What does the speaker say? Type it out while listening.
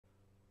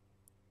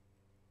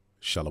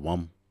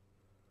Shalom,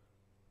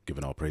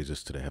 giving all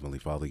praises to the Heavenly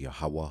Father,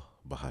 Yahweh,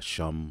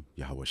 Bahasham,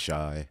 Yahweh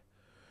Shai,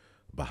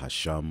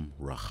 Bahasham,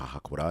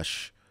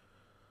 Rachahakwadash.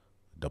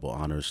 Double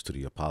honors to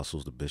the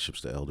apostles, the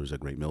bishops, the elders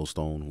at Great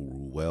Millstone who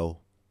rule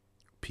well.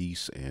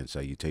 Peace and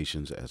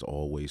salutations as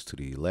always to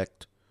the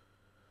elect.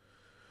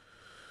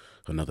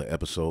 Another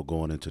episode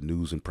going into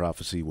news and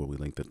prophecy where we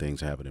link the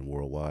things happening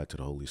worldwide to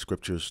the Holy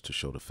Scriptures to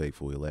show the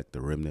faithful elect, the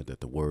remnant,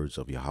 that the words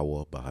of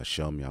Yahweh,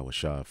 Bahasham, Yahweh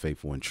Shai are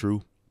faithful and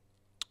true.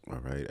 All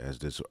right, as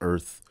this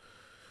earth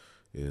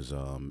is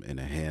in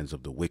the hands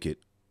of the wicked,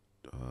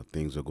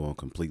 things are going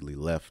completely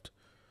left,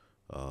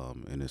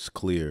 and it's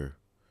clear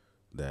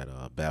that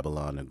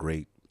Babylon the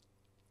Great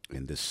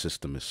and this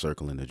system is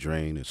circling the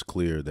drain. It's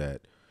clear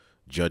that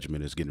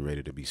judgment is getting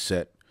ready to be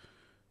set,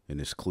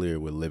 and it's clear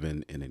we're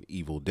living in an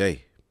evil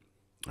day,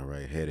 all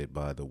right, headed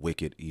by the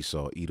wicked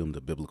Esau, Edom,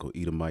 the biblical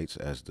Edomites,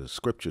 as the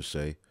scriptures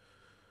say.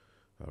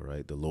 All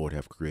right, the Lord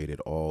have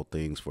created all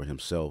things for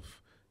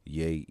himself,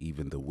 yea,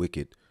 even the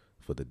wicked,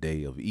 for the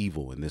day of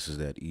evil. And this is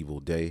that evil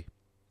day,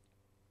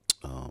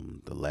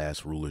 the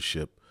last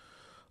rulership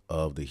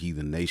of the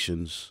heathen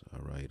nations,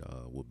 all right,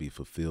 will be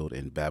fulfilled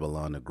in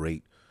Babylon the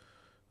Great,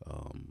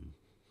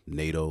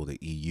 NATO, the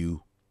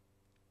EU,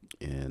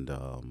 and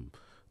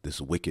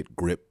this wicked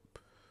grip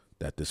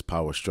that this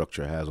power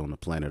structure has on the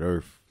planet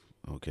Earth,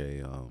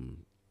 okay,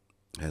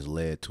 has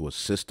led to a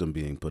system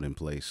being put in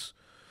place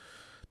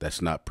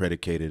that's not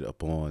predicated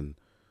upon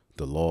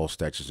the law,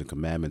 statutes, and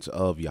commandments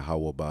of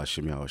Yahweh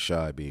Ba'ashem Yahweh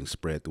Shai being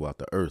spread throughout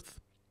the earth.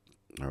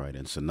 All right,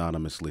 and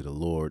synonymously, the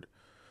Lord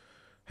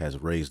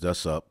has raised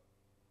us up.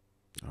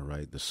 All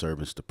right, the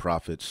servants, the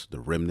prophets, the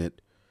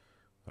remnant.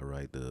 All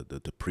right,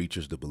 the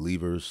preachers, the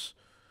believers,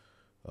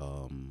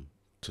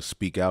 to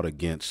speak out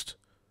against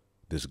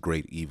this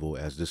great evil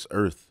as this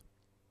earth,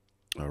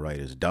 all right,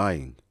 is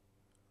dying.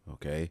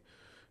 Okay,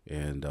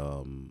 and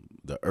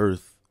the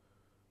earth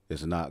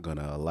is not going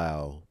to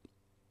allow,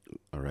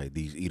 all right,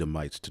 these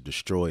Edomites to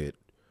destroy it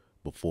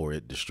before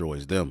it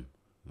destroys them.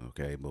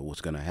 Okay, but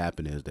what's going to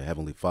happen is the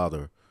Heavenly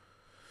Father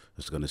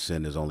is going to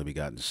send his only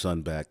begotten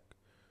Son back,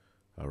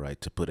 all right,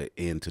 to put an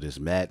end to this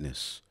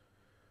madness.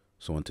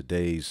 So in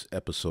today's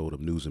episode of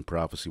News and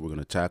Prophecy, we're going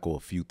to tackle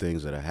a few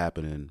things that are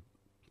happening,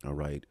 all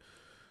right,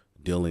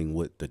 dealing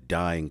with the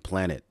dying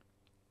planet,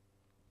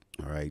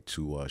 all right,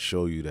 to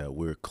show you that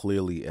we're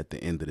clearly at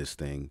the end of this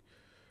thing,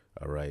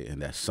 all right,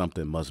 and that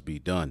something must be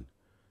done.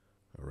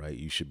 All right,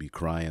 you should be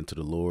crying to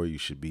the Lord. You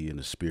should be in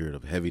the spirit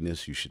of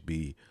heaviness. You should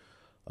be,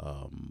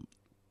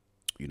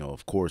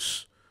 of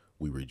course,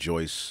 we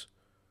rejoice,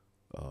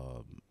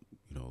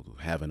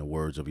 having the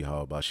words of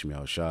Yahweh Ba'ashem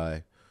Yahweh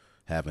Shai,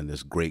 having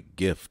this great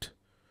gift.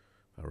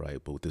 All right,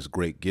 but with this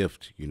great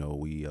gift,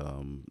 we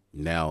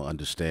now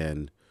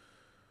understand,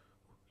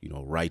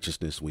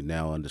 righteousness. We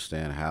now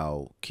understand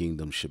how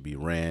kingdoms should be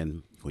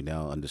ran. We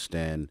now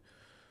understand,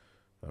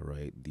 all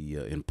right, the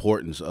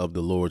importance of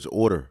the Lord's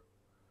order.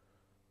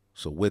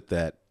 So with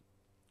that,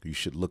 you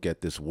should look at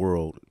this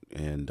world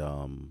and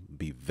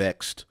be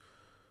vexed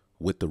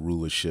with the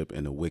rulership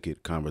and the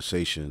wicked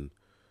conversation,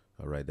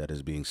 all right, that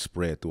is being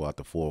spread throughout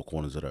the four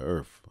corners of the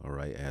earth, all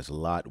right, as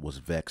Lot was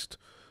vexed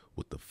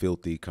with the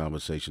filthy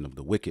conversation of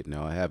the wicked.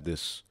 Now, I have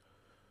this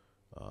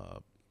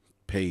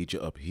page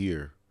up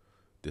here.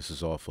 This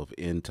is off of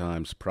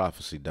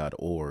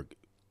endtimesprophecy.org.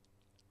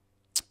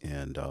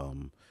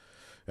 And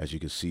as you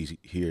can see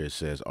here, it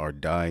says, our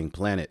dying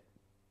planet.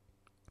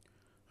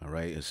 All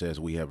right, it says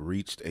we have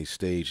reached a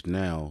stage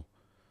now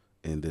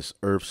in this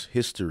earth's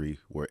history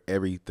where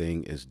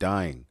everything is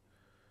dying.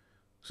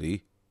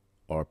 See,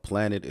 our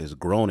planet is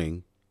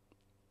groaning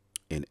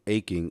and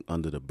aching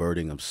under the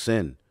burden of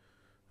sin.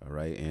 All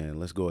right, and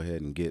let's go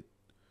ahead and get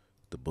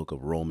the book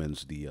of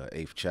Romans, the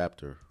 8th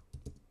chapter.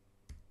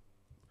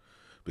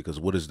 Because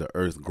what is the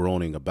earth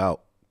groaning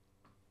about?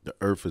 The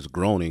earth is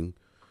groaning,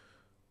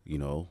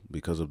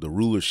 because of the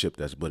rulership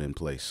that's put in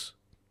place.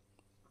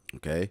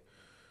 Okay.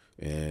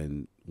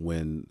 And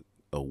when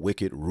a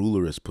wicked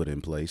ruler is put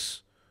in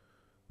place,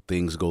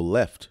 things go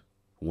left.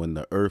 When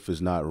the earth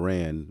is not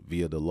ran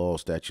via the law,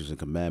 statutes, and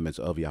commandments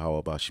of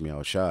Yahweh Ba'ashem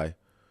Yahweh Shai,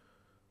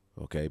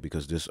 okay,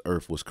 because this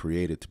earth was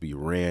created to be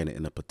ran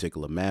in a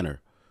particular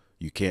manner.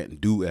 You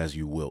can't do as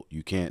you will.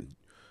 You can't,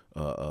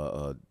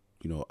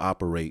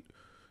 operate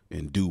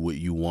and do what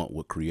you want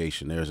with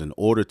creation. There's an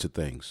order to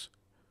things,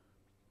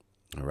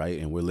 all right?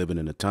 And we're living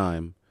in a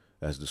time,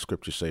 as the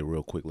scriptures say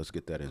real quick. Let's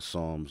get that in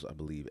Psalms, I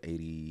believe,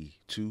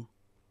 82.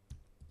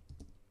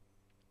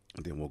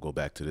 And then we'll go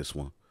back to this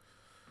one.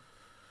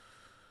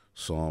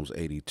 Psalms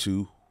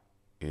 82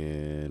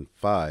 and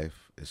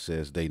 5. It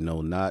says, they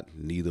know not,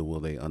 neither will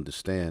they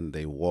understand.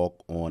 They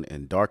walk on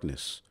in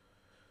darkness.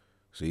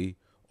 See,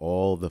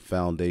 all the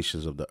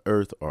foundations of the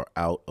earth are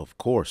out of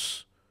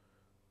course.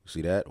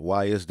 See that?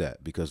 Why is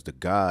that? Because the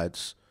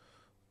gods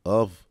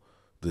of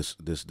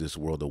this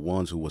world, the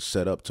ones who were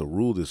set up to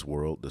rule this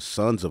world, the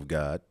sons of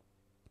God,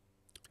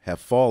 have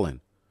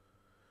fallen.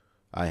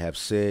 I have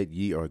said,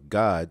 ye are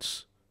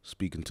gods,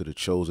 speaking to the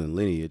chosen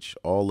lineage.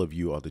 All of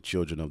you are the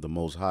children of the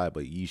Most High,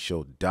 but ye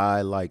shall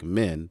die like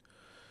men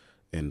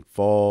and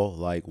fall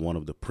like one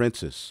of the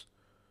princes.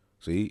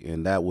 See,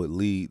 and that would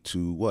lead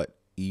to what?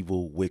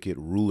 Evil, wicked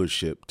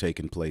rulership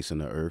taking place in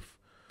the earth.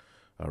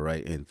 All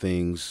right, and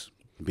things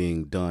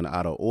being done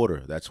out of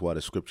order. That's why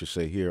the scriptures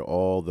say here,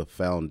 all the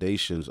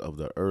foundations of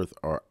the earth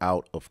are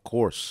out of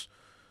course.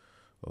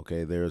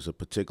 Okay, there's a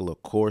particular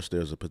course,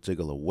 there's a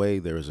particular way,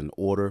 there is an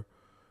order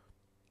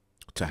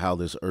to how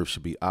this earth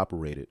should be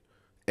operated.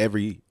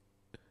 Every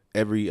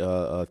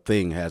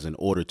thing has an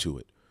order to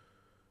it.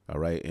 All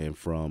right, and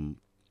from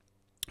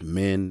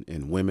men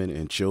and women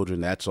and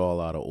children, that's all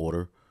out of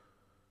order.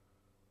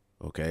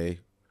 Okay,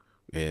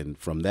 and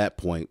from that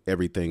point,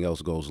 everything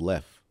else goes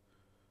left.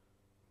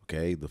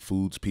 Okay, the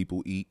foods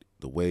people eat,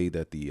 the way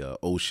that the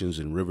oceans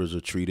and rivers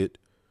are treated,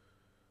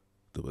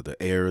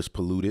 the air is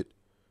polluted.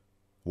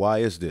 Why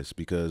is this?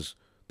 Because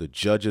the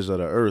judges of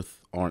the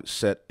earth aren't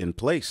set in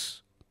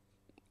place.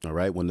 All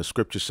right, when the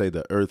scriptures say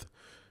the earth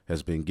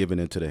has been given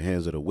into the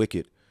hands of the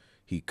wicked,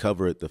 he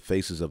covered the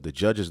faces of the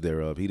judges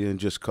thereof. He didn't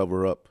just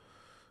cover up,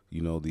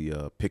 you know,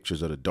 the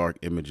pictures of the dark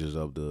images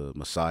of the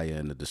Messiah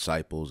and the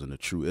disciples and the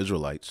true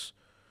Israelites.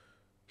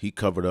 He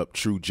covered up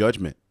true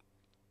judgment.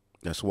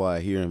 That's why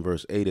here in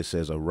verse 8 it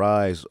says,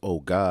 "Arise, O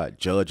God,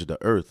 judge the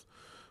earth,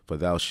 for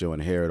thou shalt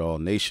inherit all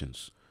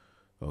nations."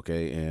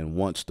 Okay, and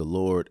once the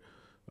Lord,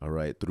 all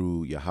right,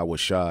 through Yahweh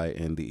Shai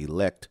and the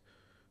elect,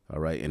 all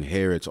right,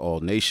 inherits all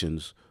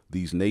nations,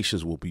 these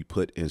nations will be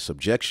put in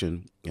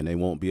subjection and they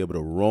won't be able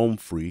to roam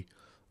free.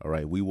 All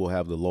right, we will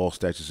have the law,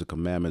 statutes, and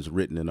commandments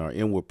written in our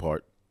inward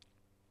part.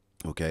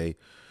 Okay,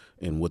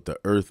 and what the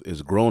earth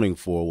is groaning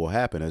for will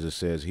happen, as it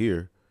says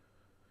here.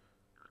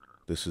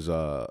 This is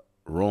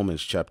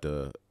Romans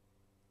chapter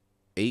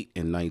 8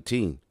 and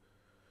 19.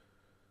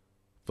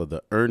 "For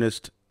the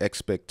earnest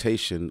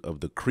expectation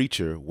of the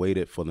creature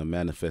waited for the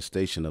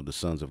manifestation of the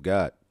sons of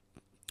God."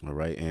 All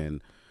right.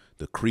 And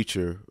the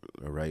creature,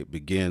 all right,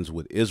 begins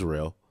with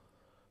Israel.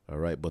 All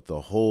right. But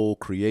the whole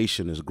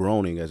creation is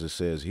groaning, as it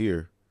says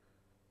here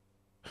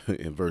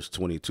in verse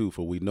 22.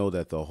 "For we know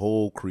that the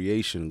whole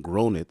creation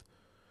groaneth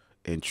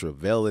and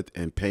travaileth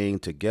and pain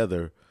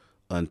together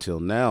until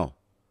now."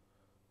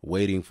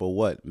 Waiting for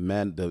what?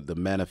 The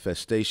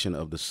manifestation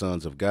of the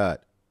sons of God.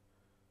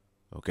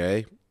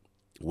 Okay?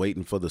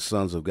 Waiting for the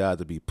sons of God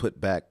to be put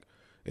back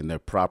in their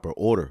proper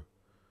order.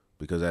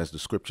 Because as the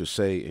scriptures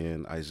say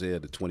in Isaiah,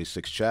 the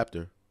 26th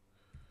chapter,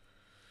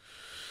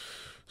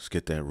 let's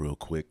get that real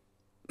quick.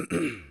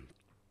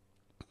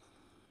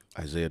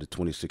 Isaiah, the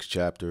 26th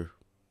chapter,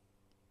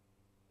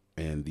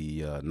 and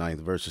the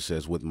 9th verse, it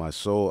says, "With my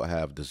soul I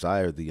have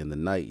desired thee in the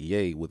night,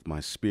 yea, with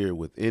my spirit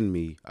within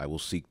me I will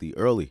seek thee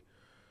early."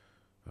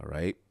 All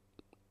right.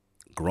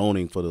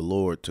 Groaning for the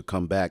Lord to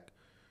come back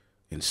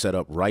and set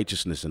up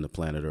righteousness in the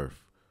planet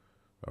earth.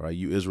 All right.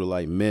 You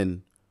Israelite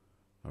men.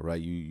 All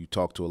right. You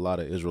talk to a lot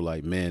of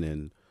Israelite men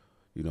and,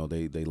 you know,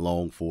 they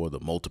long for the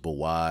multiple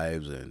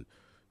wives and,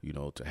 you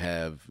know, to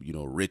have, you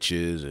know,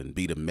 riches and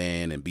be the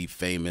man and be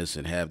famous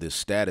and have this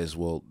status.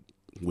 Well,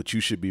 what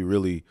you should be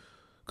really,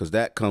 because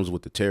that comes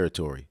with the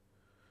territory.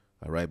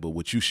 All right. But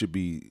what you should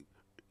be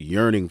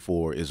yearning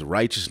for is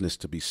righteousness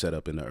to be set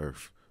up in the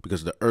earth,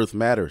 because the earth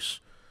matters.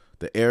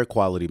 The air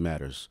quality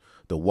matters.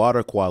 The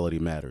water quality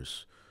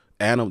matters.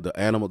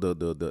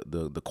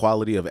 The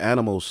quality of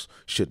animals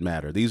should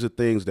matter. These are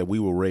things that we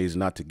were raised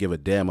not to give a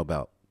damn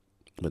about.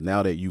 But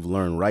now that you've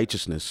learned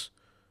righteousness,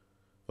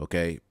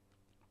 okay,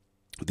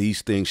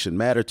 these things should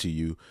matter to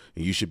you,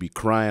 and you should be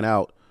crying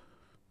out,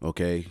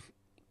 okay,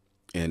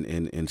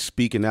 and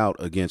speaking out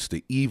against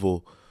the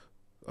evil,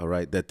 all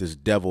right, that this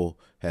devil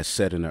has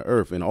set in the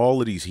earth, and all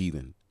of these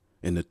heathen,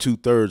 and the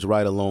 2/3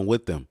 right along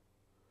with them.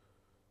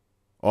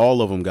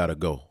 All of them got to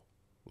go,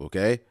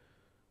 okay?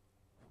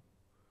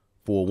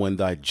 "For when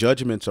thy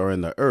judgments are in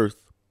the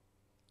earth,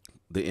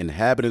 the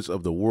inhabitants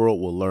of the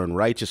world will learn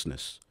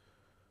righteousness.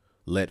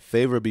 Let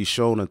favor be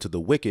shown unto the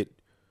wicked,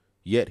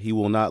 yet he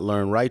will not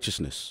learn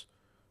righteousness.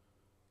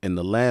 In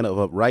the land of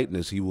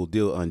uprightness he will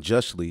deal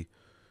unjustly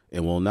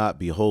and will not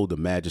behold the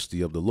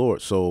majesty of the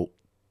Lord." So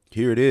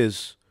here it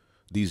is.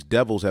 These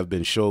devils have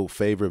been showed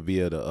favor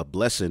via a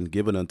blessing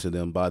given unto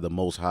them by the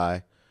Most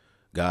High,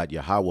 God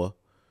Yahweh.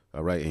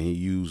 All right. And he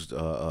used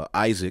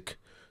Isaac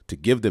to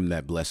give them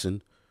that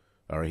blessing.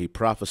 All right. He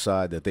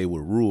prophesied that they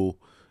would rule.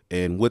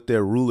 And with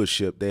their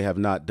rulership, they have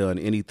not done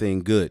anything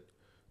good.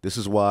 This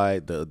is why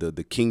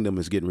the kingdom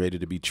is getting ready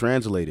to be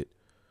translated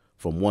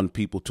from one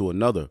people to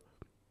another.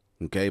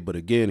 Okay. But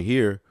again,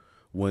 here,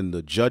 when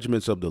the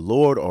judgments of the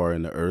Lord are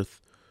in the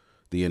earth,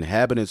 the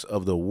inhabitants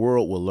of the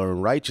world will learn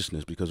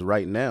righteousness. Because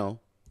right now,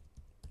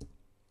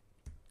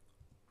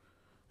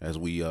 as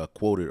we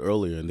quoted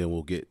earlier, and then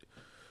we'll get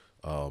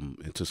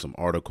into some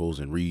articles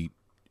and read,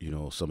 you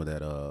know, some of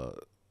that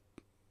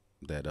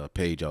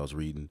page I was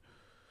reading.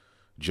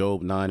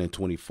 Job 9 and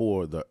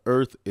 24, "The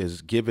earth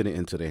is given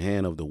into the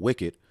hand of the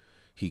wicked.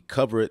 He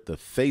covereth the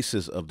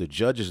faces of the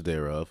judges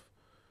thereof.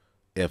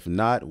 If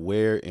not,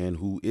 where and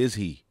who is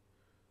he?"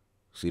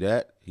 See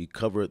that? He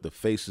covereth the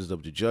faces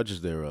of the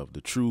judges thereof. The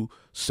true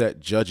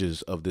set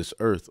judges of this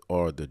earth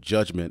are the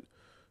judgment,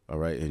 all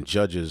right, and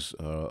judges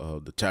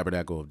the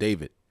tabernacle of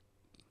David.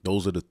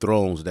 Those are the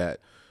thrones that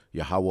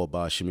Yahweh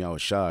Ba'ashem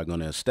Yahushua are going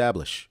to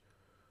establish.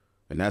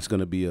 And that's going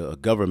to be a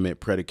government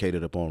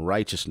predicated upon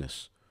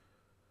righteousness.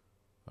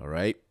 All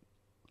right.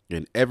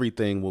 And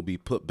everything will be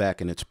put back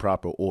in its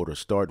proper order,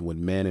 starting with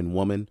man and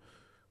woman,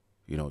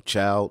 you know,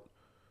 child,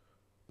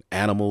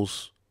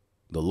 animals.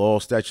 The law,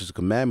 statutes, and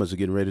commandments are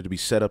getting ready to be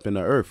set up in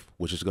the earth,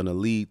 which is going to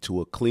lead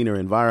to a cleaner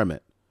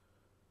environment.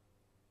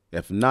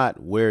 If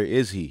not, where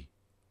is he?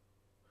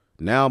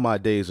 Now my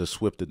days are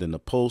swifter than the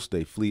post.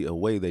 They flee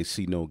away. They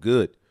see no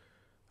good.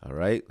 All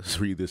right. Let's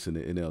read this in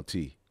the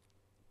NLT.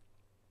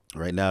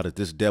 Right now that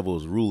this devil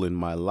is ruling,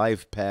 my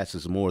life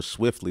passes more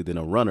swiftly than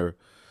a runner.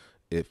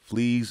 It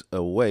flees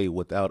away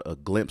without a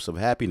glimpse of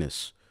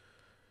happiness.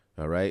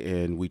 All right.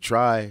 And we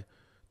try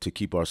to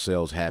keep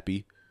ourselves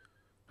happy.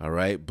 All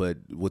right. But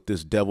with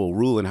this devil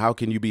ruling, how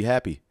can you be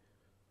happy?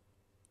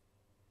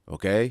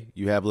 Okay.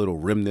 You have little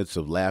remnants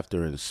of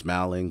laughter and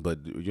smiling,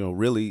 but, you know,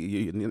 really,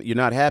 you're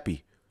not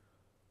happy.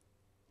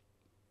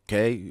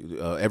 Okay.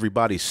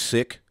 Everybody's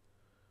sick.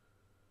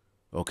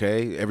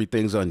 Okay.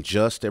 Everything's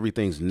unjust.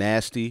 Everything's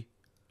nasty.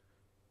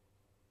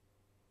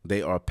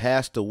 They are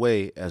passed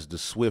away as the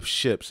swift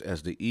ships,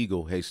 as the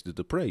eagle hasted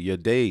to prey. Your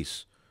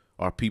days,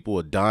 our people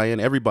are dying.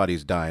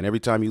 Everybody's dying. Every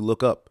time you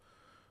look up,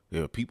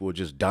 you know, people are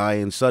just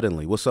dying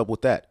suddenly. What's up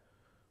with that?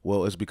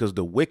 Well, it's because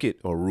the wicked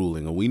are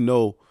ruling, and we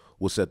know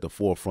what's at the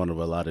forefront of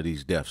a lot of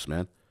these deaths,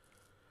 man.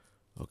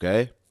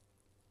 Okay.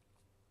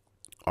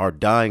 Our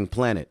dying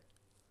planet.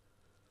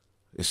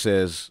 It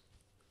says,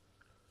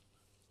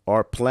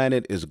 our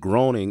planet is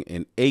groaning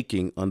and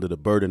aching under the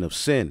burden of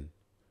sin.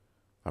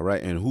 All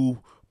right. And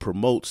who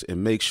promotes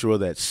and makes sure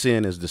that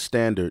sin is the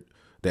standard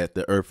that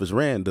the earth is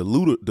ran? The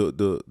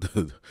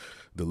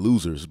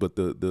losers, but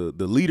the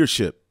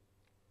leadership,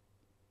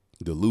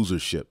 the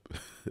losership,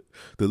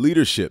 the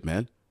leadership,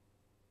 man,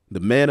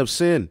 the man of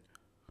sin.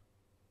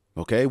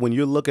 Okay. When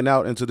you're looking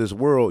out into this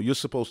world, you're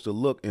supposed to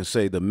look and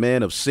say the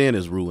man of sin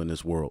is ruling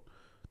this world.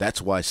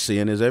 That's why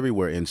sin is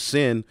everywhere. And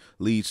sin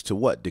leads to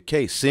what?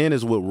 Decay. Sin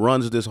is what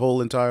runs this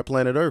whole entire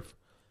planet Earth.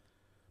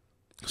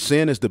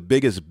 Sin is the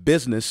biggest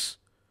business,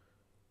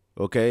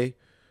 okay,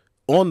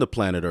 on the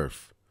planet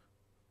Earth.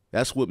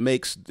 That's what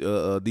makes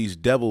these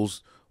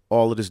devils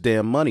all of this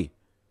damn money.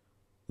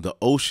 The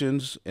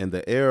oceans and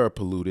the air are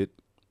polluted,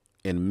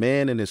 and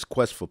man in his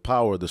quest for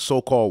power, the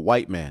so-called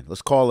white man,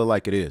 let's call it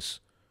like it is,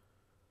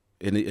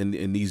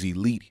 in these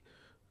elite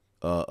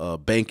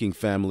banking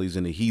families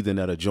and the heathen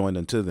that are joined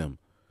unto them.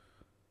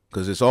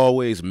 Because it's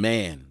always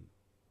man.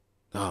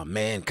 Oh,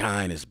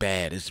 mankind is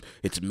bad.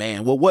 It's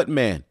man. Well, what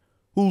man?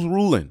 Who's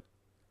ruling?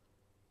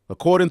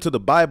 According to the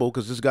Bible,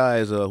 because this guy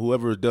is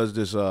whoever does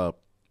this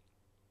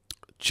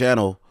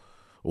channel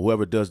or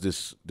whoever does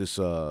this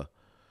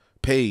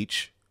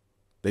page,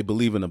 they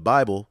believe in the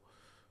Bible.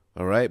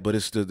 All right. But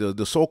it's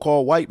the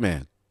so-called white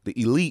man, the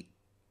elite.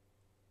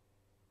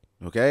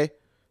 OK,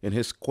 in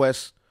his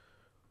quest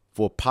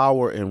for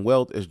power and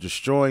wealth is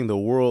destroying the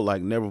world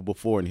like never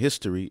before in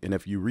history. And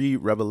if you read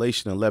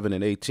Revelation 11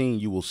 and 18,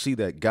 you will see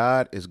that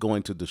God is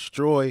going to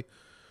destroy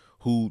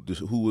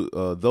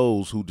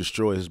those who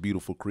destroy his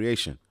beautiful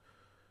creation.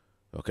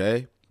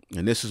 OK,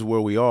 and this is where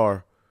we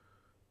are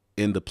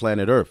in the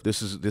planet Earth.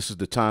 This is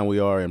the time we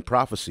are in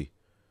prophecy.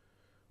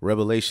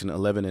 Revelation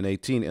 11 and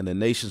 18. And the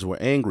nations were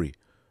angry.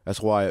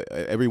 That's why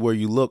everywhere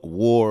you look,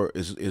 war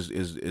is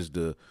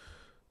the,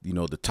 you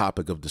know, the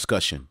topic of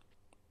discussion.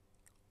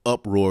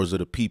 Uproars of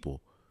the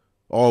people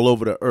all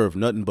over the earth,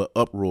 nothing but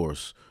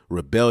uproars,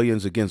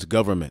 rebellions against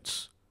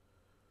governments.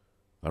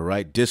 All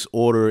right.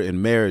 Disorder in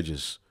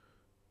marriages.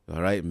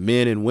 All right.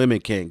 Men and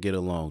women can't get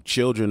along.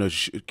 Children are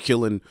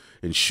killing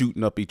and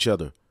shooting up each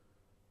other.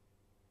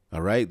 All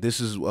right. This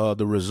is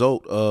the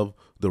result of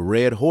the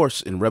red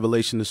horse in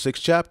Revelation, the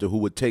 6th chapter, who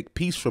would take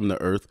peace from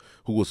the earth,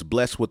 who was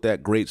blessed with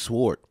that great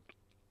sword.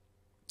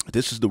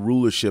 This is the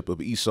rulership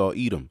of Esau,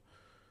 Edom.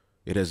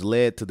 It has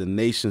led to the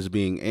nations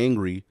being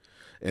angry,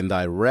 and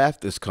thy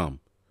wrath is come,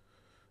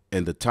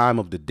 and the time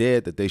of the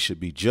dead that they should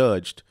be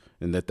judged,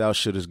 and that thou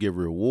shouldest give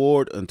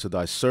reward unto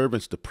thy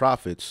servants, the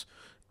prophets,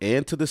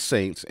 and to the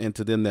saints, and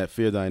to them that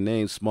fear thy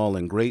name, small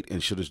and great,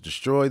 and shouldest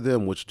destroy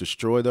them which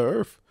destroy the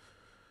earth.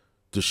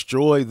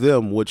 Destroy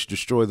them which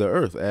destroy the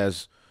earth,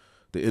 as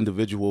the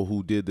individual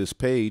who did this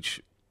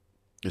page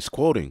is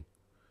quoting.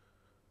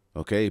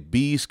 Okay,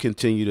 bees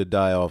continue to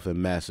die off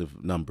in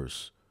massive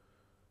numbers.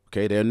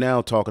 Okay, they're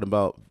now talking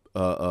about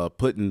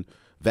putting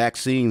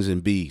vaccines in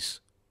bees.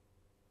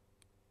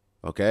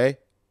 Okay.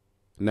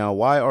 Now,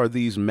 why are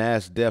these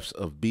mass deaths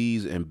of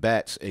bees and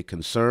bats a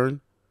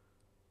concern?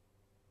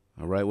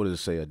 All right. What does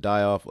it say? A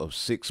die-off of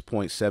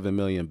 6.7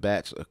 million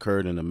bats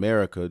occurred in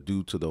America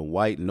due to the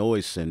white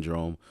noise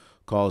syndrome,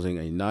 causing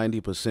a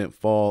 90%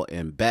 fall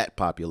in bat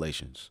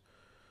populations.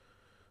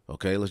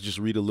 Okay. Let's just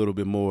read a little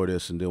bit more of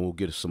this, and then we'll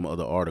get to some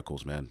other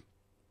articles, man.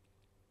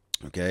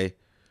 Okay.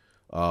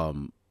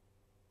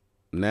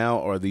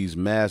 Now are these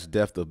mass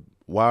deaths of,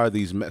 why are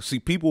these, see,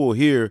 people will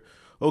hear,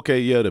 okay,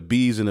 yeah, the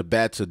bees and the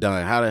bats are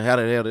dying. How the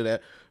hell did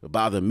that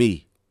bother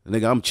me?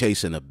 Nigga, I'm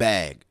chasing a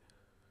bag.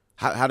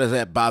 How does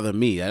that bother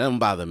me? That doesn't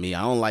bother me.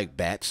 I don't like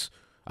bats.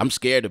 I'm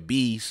scared of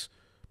bees.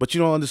 But you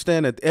don't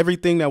understand that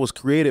everything that was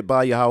created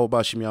by Yahweh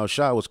Bashim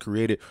Yahushua was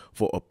created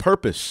for a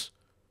purpose.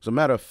 As a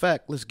matter of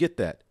fact, let's get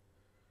that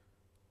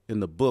in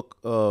the book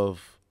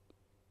of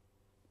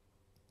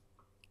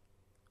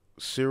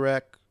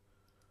Sirach,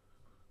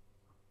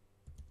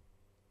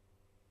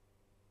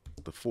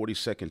 the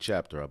 42nd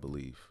chapter, I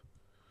believe.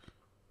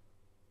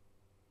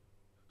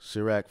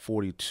 Sirach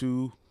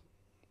 42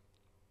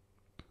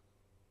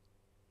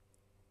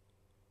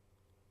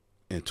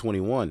 and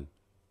 21.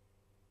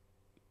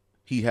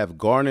 He hath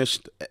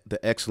garnished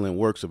the excellent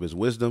works of his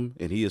wisdom,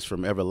 and he is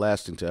from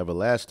everlasting to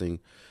everlasting,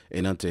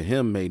 and unto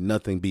him may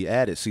nothing be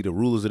added. See, the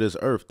rulers of this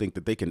earth think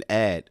that they can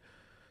add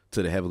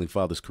to the Heavenly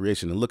Father's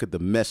creation, and look at the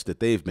mess that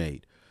they've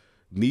made.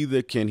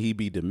 Neither can he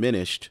be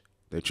diminished.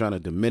 They're trying to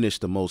diminish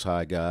the Most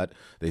High God.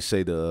 They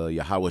say the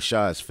Yahweh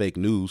Shah is fake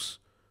news.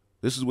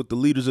 This is what the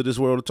leaders of this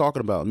world are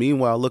talking about.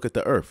 Meanwhile, look at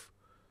the earth.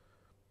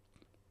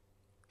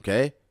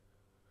 Okay?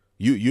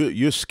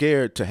 You're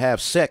scared to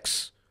have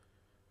sex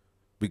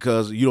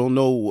because you don't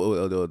know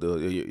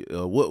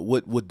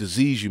what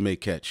disease you may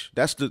catch.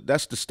 That's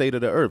the state of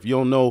the earth. You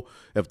don't know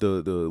if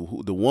the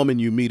woman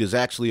you meet is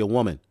actually a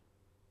woman.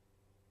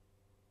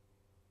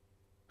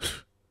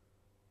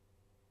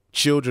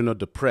 Children are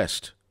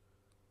depressed,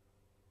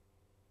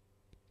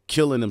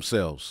 killing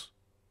themselves.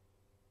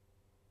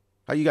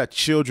 How you got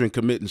children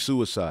committing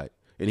suicide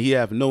and he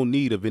have no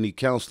need of any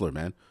counselor,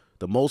 man?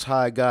 The Most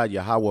High God,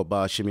 Yahweh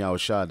Ba'ashem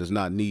Yahushua, does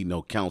not need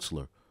no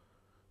counselor.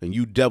 And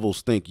you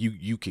devils think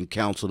you can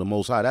counsel the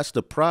Most High. That's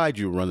the pride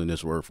you're running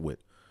this earth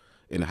with.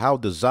 And how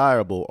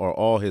desirable are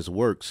all his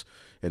works,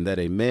 and that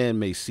a man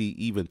may see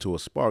even to a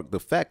spark. The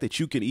fact that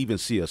you can even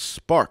see a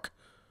spark,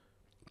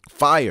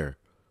 fire,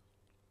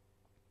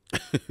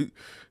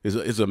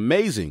 is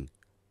amazing.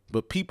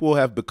 But people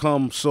have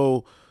become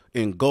so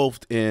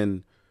engulfed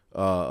in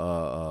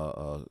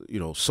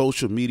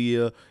social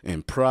media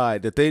and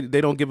pride that they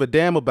don't give a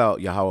damn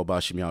about Yahweh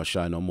Bashim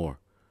Yahushua no more.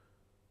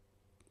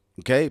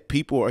 Okay,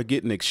 people are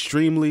getting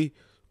extremely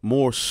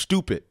more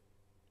stupid.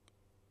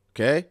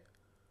 Okay,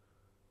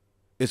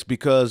 it's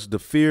because the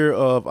fear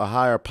of a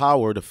higher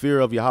power, the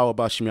fear of Yahweh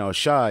Bashim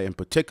Yahushua in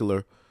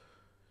particular,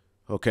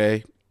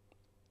 okay,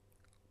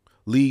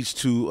 leads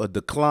to a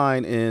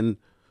decline in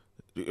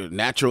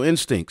natural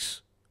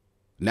instincts,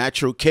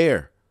 natural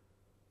care.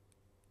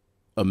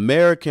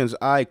 Americans'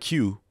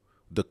 IQ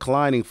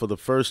declining for the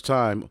first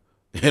time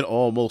in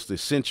almost a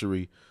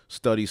century,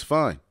 studies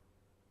find.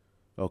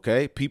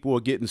 Okay, people are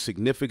getting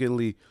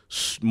significantly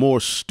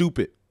more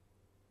stupid.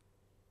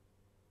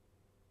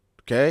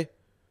 Okay,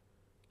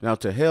 now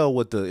to hell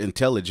with the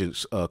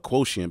intelligence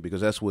quotient,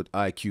 because that's what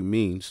IQ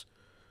means.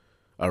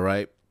 All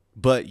right,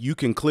 but you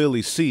can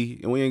clearly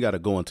see, and we ain't got to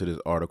go into this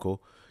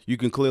article, you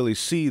can clearly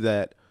see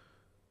that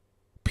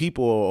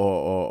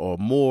people are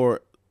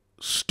more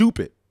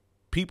stupid.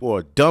 People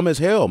are dumb as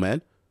hell,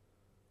 man.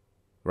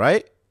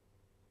 Right?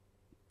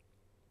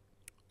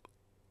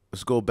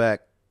 Let's go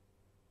back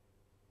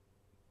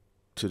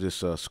to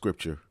this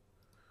scripture.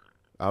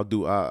 I'm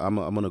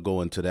gonna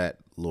go into that,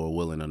 Lord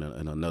willing,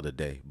 in another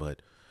day.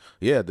 But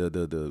yeah,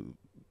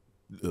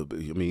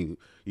 I mean,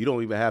 you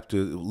don't even have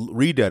to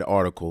read that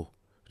article.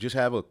 Just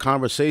have a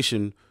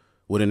conversation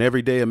with an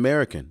everyday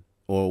American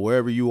or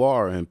wherever you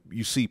are, and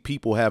you see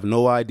people have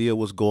no idea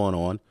what's going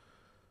on.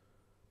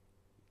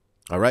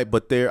 All right,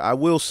 but I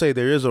will say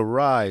there is a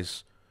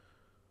rise,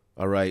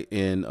 all right,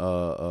 in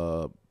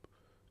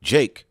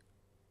Jake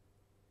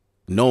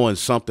knowing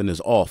something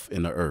is off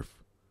in the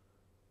earth.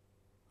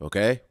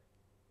 Okay?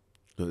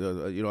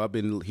 I've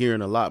been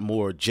hearing a lot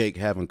more Jake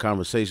having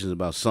conversations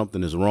about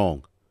something is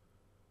wrong.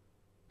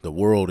 The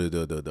world,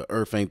 the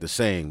earth ain't the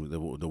same.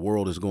 The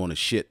world is going to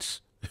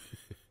shits.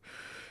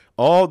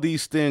 All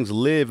these things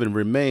live and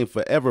remain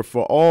forever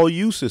for all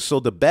uses. So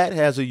the bat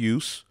has a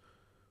use.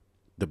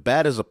 The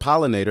bat is a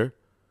pollinator,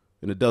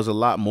 and it does a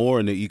lot more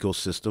in the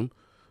ecosystem.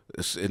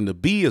 And the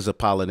bee is a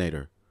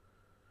pollinator.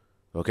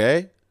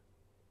 Okay?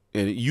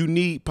 And you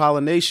need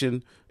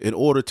pollination in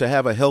order to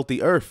have a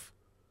healthy earth.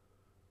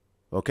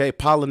 Okay?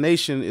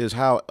 Pollination is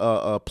how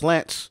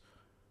plants,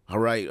 all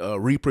right,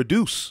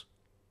 reproduce.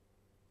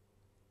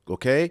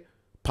 Okay?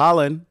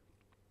 Pollen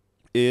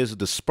is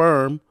the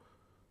sperm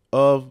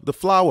of the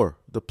flower,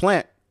 the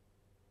plant.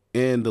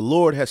 And the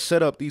Lord has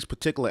set up these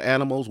particular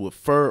animals with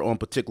fur on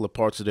particular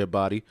parts of their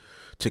body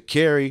to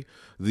carry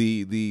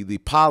the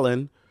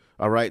pollen,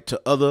 all right,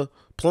 to other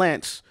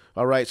plants,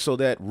 all right, so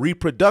that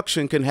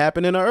reproduction can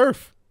happen in the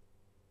earth.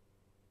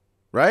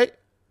 Right?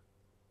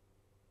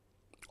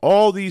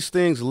 All these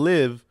things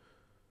live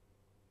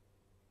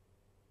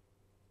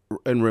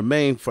and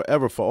remain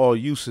forever for all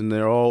use, and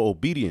they're all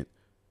obedient.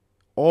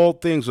 All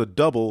things are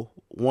double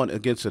one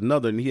against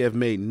another, and he have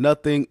made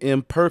nothing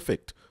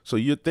imperfect. So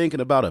you're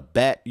thinking about a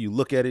bat, you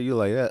look at it, you're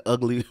like, that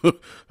ugly,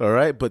 all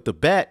right? But the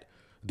bat,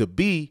 the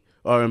bee,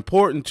 are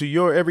important to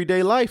your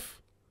everyday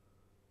life.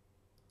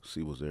 Let's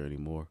see, was there any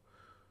more?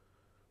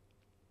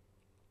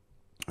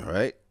 All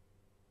right.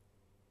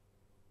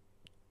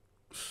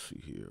 Let's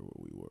see here where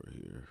we were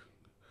here.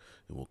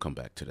 and we'll come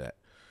back to that.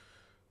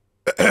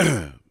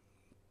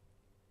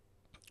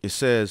 It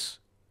says,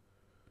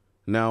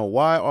 now,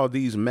 why are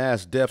these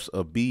mass deaths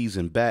of bees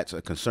and bats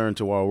a concern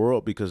to our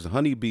world? Because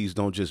honeybees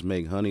don't just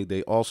make honey,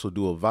 they also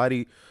do a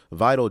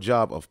vital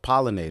job of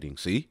pollinating.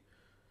 See?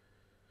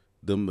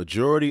 The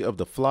majority of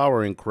the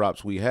flowering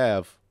crops we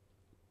have,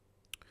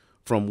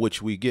 from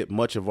which we get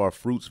much of our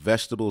fruits,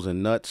 vegetables,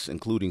 and nuts,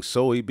 including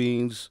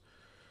soybeans,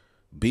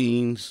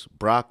 beans,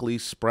 broccoli,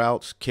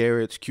 sprouts,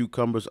 carrots,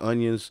 cucumbers,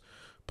 onions,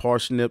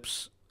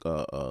 parsnips,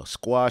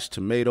 squash,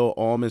 tomato,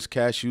 almonds,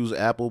 cashews,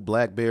 apple,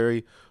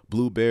 blackberry,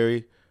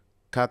 blueberry,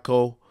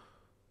 cacao,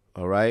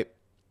 all right,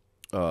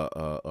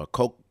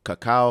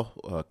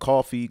 cacao,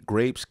 coffee,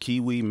 grapes,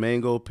 kiwi,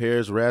 mango,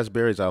 pears,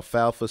 raspberries,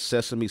 alfalfa,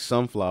 sesame,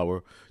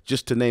 sunflower,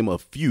 just to name a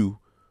few.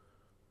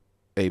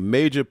 A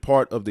major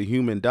part of the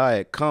human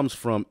diet comes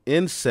from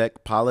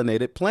insect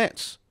pollinated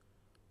plants.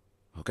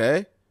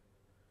 Okay?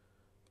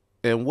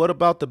 And what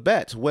about the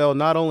bats? Well,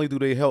 not only do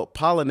they help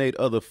pollinate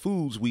other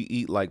foods we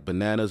eat like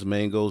bananas,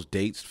 mangoes,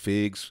 dates,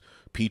 figs,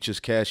 peaches,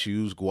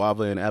 cashews,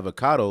 guava, and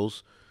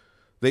avocados,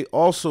 they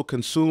also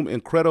consume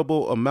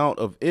incredible amount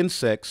of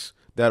insects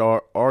that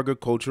are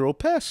agricultural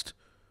pests.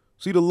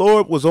 See, the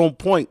Lord was on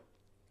point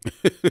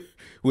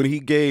when he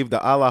gave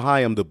the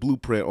Elohim the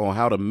blueprint on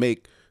how to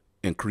make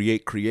and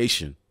create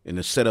creation and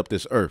to set up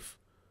this earth.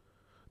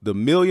 The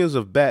millions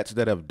of bats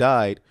that have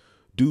died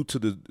due to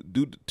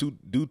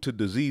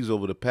disease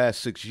over the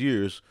past 6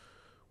 years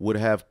would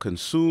have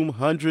consumed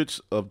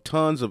hundreds of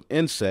tons of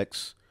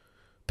insects,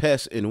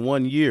 pests in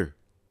 1 year.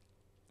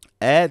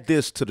 Add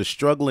this to the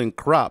struggling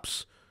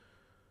crops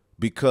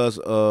because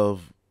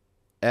of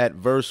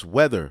adverse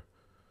weather.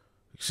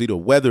 See, the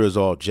weather is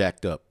all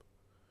jacked up,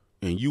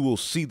 and you will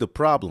see the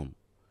problem.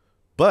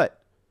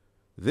 But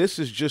this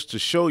is just to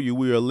show you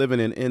we are living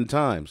in end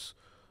times.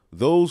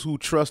 Those who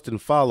trust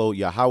and follow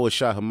Yahweh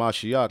Shai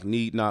HaMashiach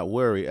need not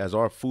worry, as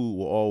our food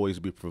will always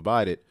be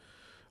provided,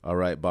 all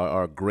right, by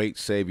our great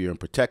Savior and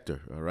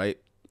Protector, all right?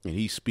 And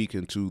he's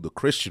speaking to the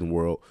Christian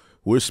world.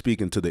 We're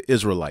speaking to the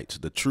Israelites,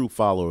 the true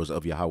followers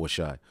of Yahweh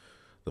Shai,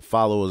 the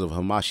followers of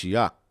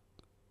Hamashiach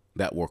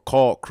that were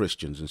called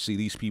Christians. And see,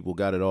 these people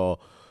got it all,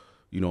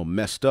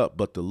 messed up.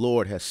 But the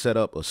Lord has set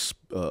up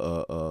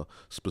a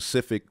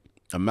specific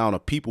amount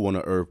of people on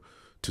the earth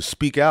to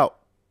speak out.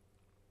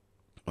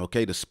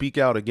 Okay, to speak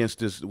out against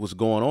this, what's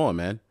going on,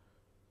 man.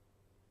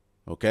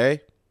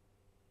 Okay?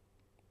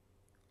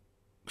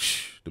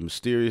 The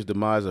mysterious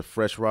demise of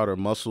freshwater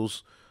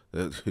mussels.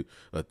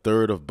 A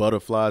third of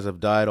butterflies have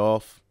died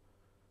off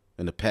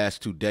in the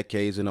past 2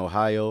 decades in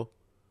Ohio.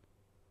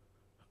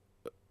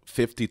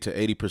 50 to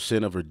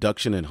 80% of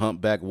reduction in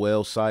humpback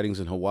whale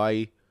sightings in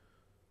Hawaii.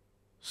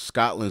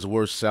 Scotland's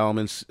worst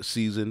salmon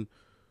season.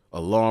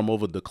 Alarm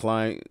over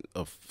decline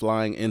of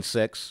flying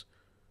insects.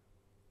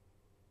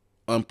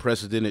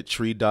 Unprecedented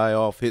tree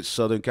die-off hits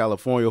Southern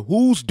California.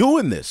 Who's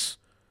doing this?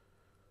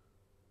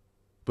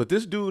 But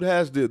this dude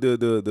has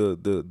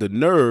the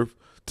nerve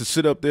to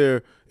sit up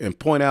there and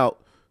point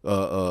out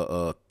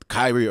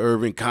Kyrie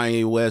Irving,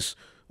 Kanye West,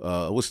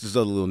 what's this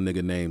other little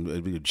nigga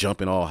name? Be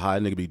jumping all high.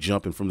 Nigga be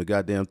jumping from the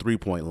goddamn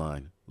 3-point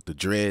line with the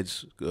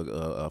dreads.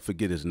 I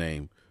forget his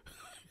name.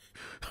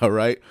 All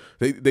right.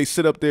 They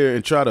sit up there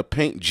and try to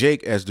paint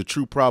Jake as the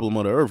true problem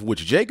on the earth,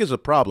 which Jake is a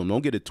problem.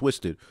 Don't get it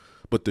twisted.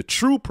 But the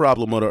true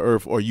problem on the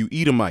earth are you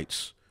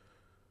Edomites.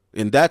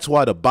 And that's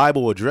why the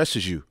Bible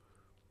addresses you.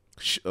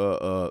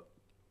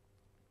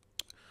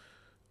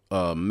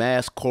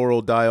 Mass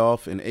coral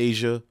die-off in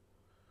Asia.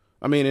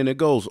 I mean, and it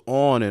goes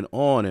on and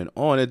on and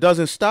on. It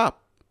doesn't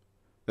stop.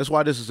 That's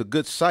why this is a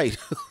good site.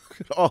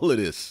 Look at all of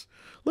this.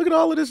 Look at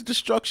all of this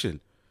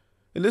destruction.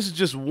 And this is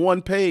just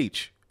one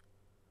page.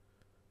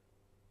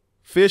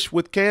 Fish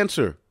with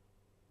cancer.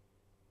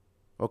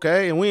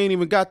 Okay? And we ain't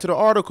even got to the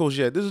articles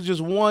yet. This is just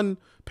one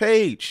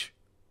page.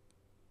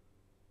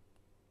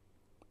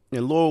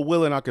 And Lord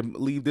willing, I can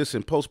leave this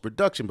in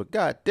post-production, but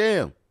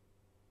goddamn.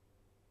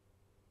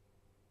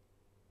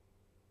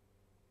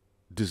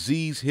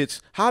 Disease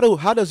hits. How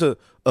does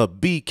a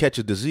bee catch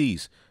a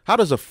disease? How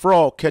does a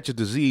frog catch a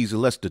disease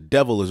unless the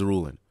devil is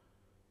ruling?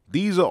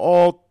 These are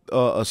all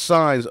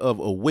signs of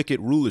a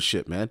wicked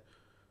rulership, man.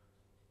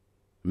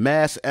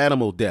 Mass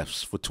animal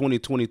deaths for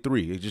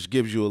 2023. It just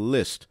gives you a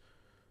list.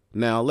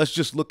 Now, let's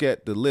just look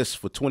at the list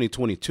for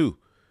 2022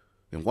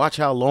 and watch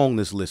how long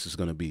this list is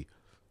going to be.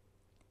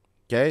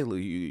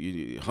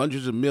 Okay?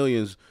 Hundreds of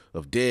millions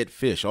of dead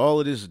fish. All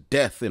of this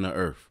death in the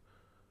earth.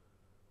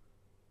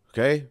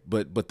 Okay?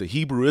 But the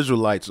Hebrew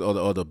Israelites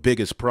are the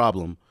biggest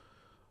problem,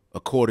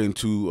 according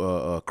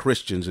to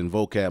Christians and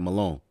Vocab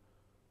Malone.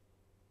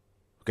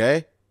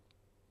 Okay?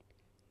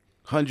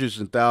 Hundreds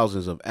and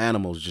thousands of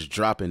animals just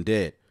dropping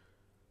dead.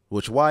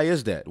 Which, why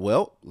is that?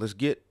 Well, let's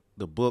get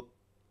the book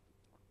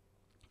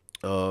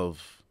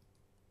of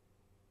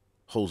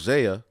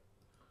Hosea,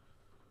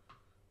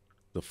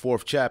 the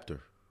 4th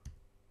chapter.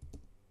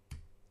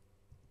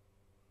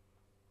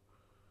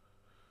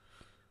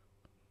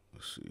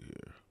 Let's see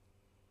here.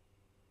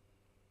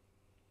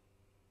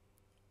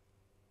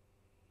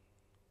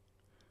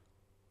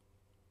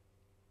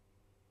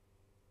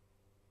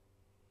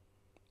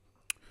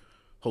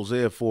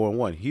 Hosea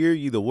 4:1. Hear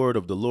ye the word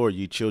of the Lord,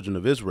 ye children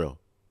of Israel.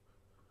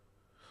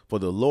 For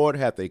the Lord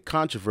hath a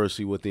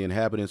controversy with the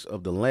inhabitants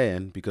of the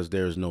land, because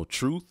there is no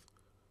truth,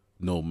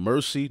 no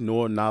mercy,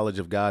 nor knowledge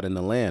of God in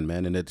the land,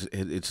 man. And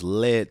it's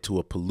led to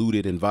a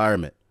polluted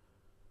environment.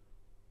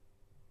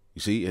 You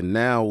see, and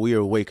now we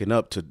are waking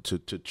up to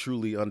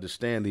truly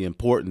understand the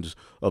importance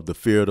of the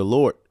fear of the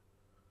Lord.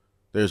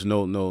 There's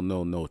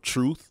no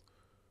truth.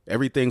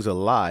 Everything's a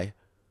lie.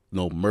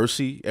 No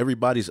mercy.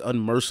 Everybody's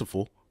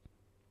unmerciful.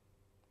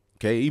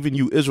 Okay, even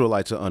you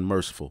Israelites are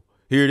unmerciful.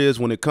 Here it is,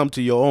 when it comes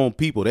to your own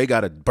people, they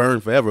got to burn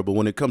forever. But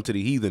when it comes to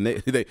the heathen,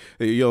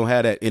 you don't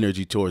have that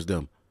energy towards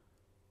them.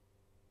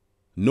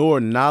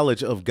 Nor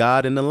knowledge of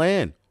God in the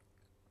land.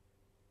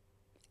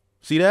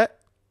 See that?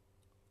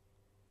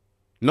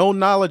 No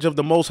knowledge of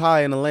the Most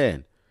High in the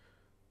land.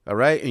 All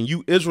right. And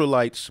you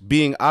Israelites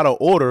being out of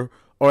order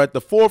are at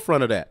the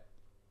forefront of that.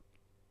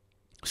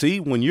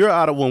 See, when we're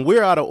out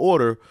of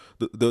order,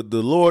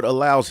 the Lord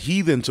allows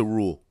heathen to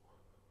rule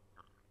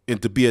and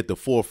to be at the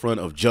forefront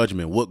of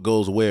judgment. What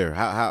goes where,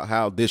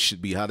 how this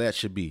should be, how that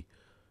should be.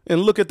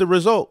 And look at the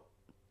result.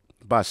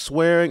 By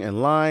swearing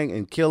and lying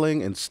and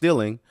killing and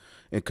stealing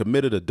and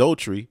committed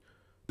adultery.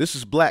 This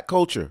is black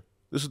culture.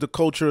 This is the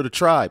culture of the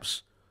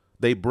tribes.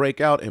 They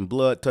break out and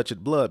blood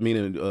toucheth blood,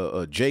 meaning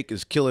Jake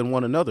is killing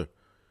one another.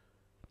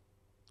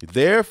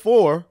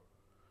 Therefore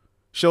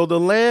shall the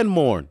land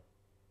mourn,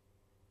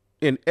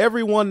 and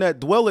everyone that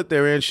dwelleth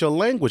therein shall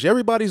languish.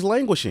 Everybody's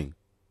languishing.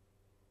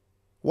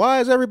 Why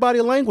is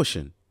everybody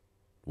languishing?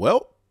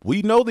 Well,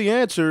 we know the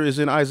answer is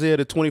in Isaiah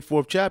the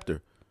 24th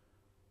chapter.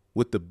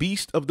 With the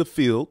beast of the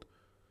field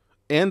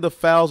and the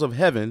fowls of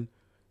heaven,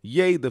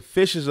 yea, the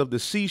fishes of the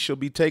sea shall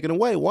be taken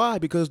away. Why?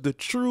 Because the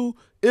true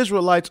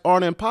Israelites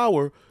aren't in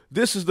power.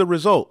 This is the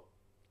result.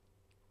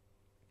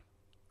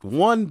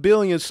 1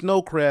 billion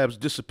snow crabs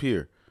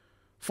disappear.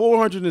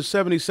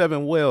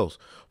 477 whales.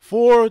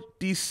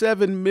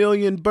 47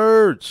 million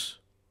birds.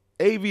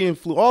 Avian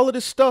flu. All of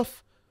this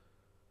stuff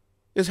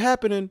is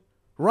happening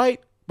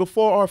right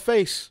before our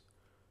face.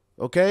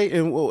 Okay?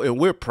 And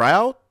we're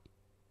proud.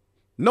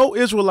 No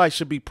Israelite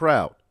should be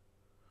proud.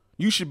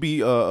 You should be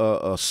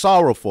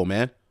sorrowful,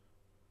 man.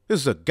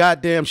 This is a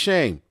goddamn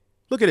shame.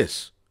 Look at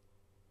this.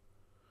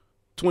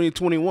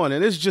 2021,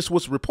 and this is just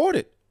what's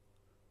reported.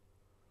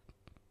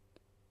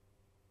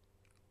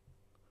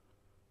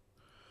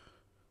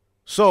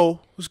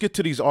 So let's get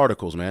to these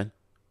articles, man.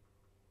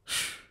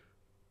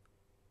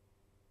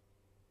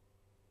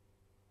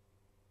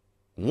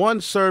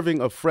 One serving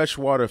of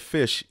freshwater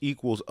fish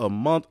equals a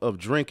month of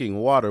drinking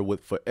water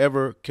with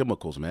forever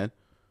chemicals, man.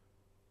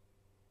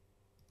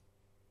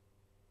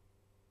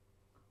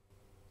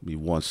 Give me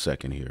 1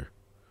 second here.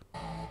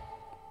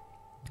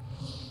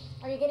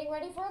 Are you getting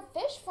ready for a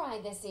fish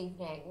fry this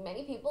evening?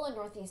 Many people in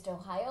Northeast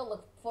Ohio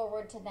look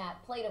forward to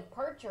that plate of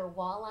perch or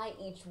walleye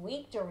each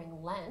week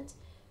during Lent.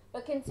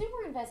 But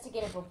consumer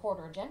investigative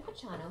reporter Jen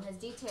Pachano has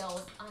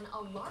details on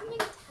alarming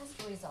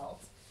test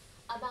results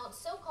about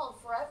so-called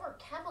forever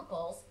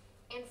chemicals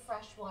in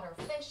freshwater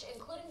fish,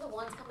 including the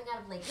ones coming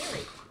out of Lake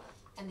Erie,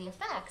 and the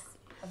effects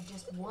of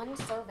just one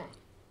serving.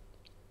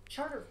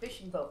 Charter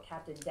fishing boat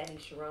captain Denny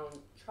Sharon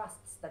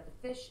trusts that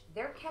the fish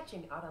they're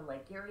catching out on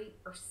Lake Erie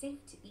are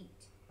safe to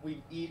eat.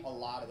 We eat a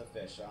lot of the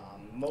fish.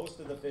 Most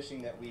of the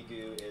fishing that we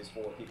do is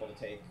for people to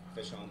take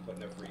fish home, put in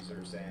their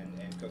freezers,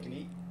 and cook and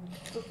eat.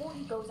 Before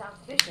he goes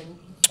out fishing,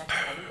 he checks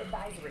any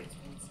advisories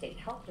from the state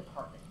health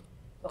department.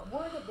 But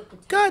word of the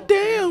potential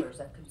dangers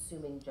of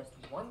consuming just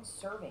one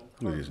serving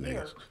per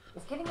year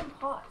is giving him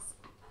pause.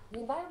 The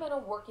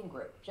Environmental Working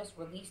Group just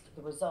released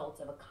the results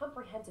of a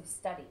comprehensive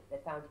study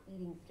that found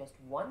eating just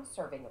one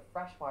serving of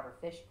freshwater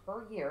fish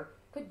per year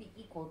could be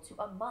equal to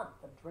a month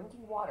of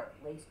drinking water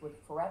laced with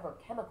forever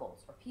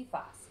chemicals or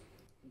PFAS.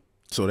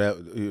 So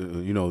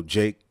that,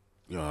 Jake,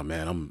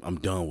 man, I'm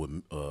done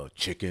with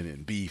chicken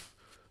and beef.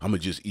 I'm going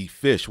to just eat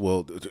fish.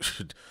 Well,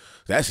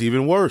 that's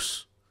even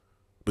worse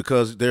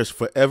because there's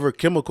forever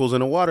chemicals in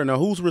the water. Now,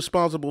 who's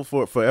responsible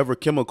for forever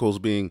chemicals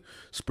being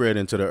spread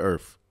into the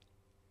earth?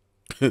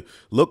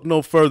 Look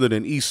no further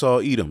than Esau,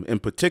 Edom, in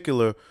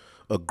particular,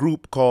 a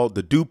group called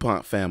the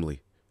DuPont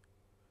family,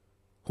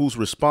 who's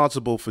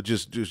responsible for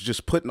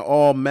just putting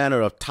all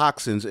manner of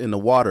toxins in the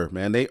water,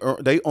 man.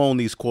 They own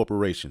these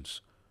corporations.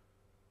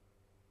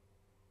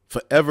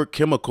 Forever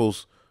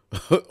chemicals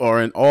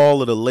are in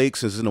all of the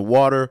lakes, is in the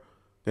water.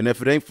 And if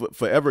it ain't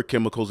forever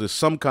chemicals, it's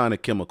some kind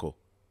of chemical.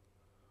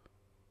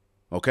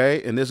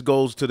 Okay? And this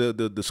goes to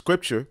the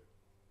scripture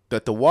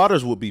that the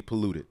waters will be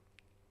polluted.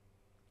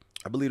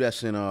 I believe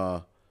that's in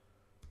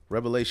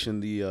Revelation,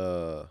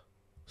 the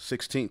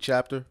 16th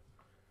chapter.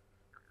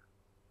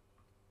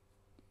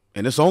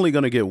 And it's only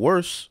going to get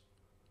worse.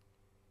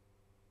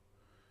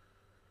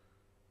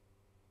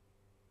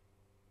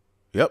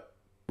 Yep.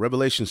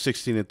 Revelation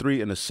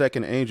 16:3. And the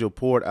second angel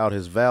poured out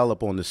his vial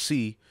upon the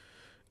sea,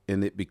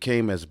 and it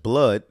became as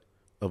blood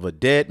of a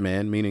dead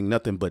man, meaning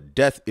nothing but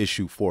death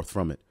issued forth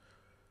from it.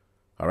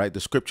 All right. The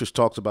scriptures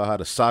talks about how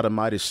the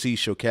Sodomite sea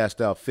shall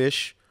cast out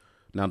fish.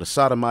 Now, the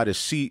Sodomite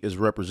sea is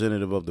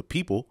representative of the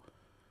people,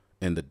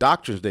 and the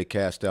doctrines they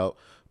cast out,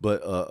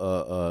 but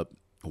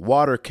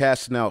water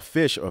casting out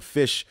fish, or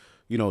fish,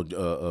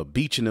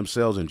 beaching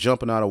themselves and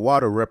jumping out of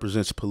water,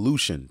 represents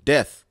pollution,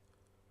 death.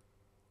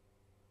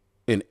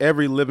 And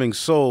every living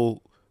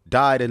soul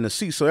died in the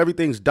sea. So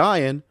everything's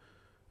dying,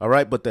 all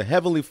right? But the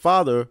Heavenly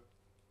Father,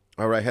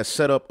 all right, has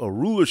set up a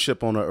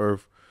rulership on the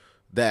earth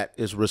that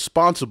is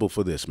responsible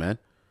for this, man.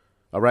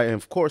 All right. And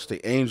of course,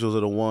 the angels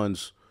are the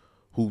ones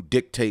who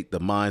dictate the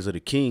minds of the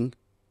king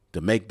to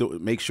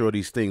make sure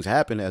these things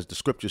happen. As the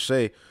scriptures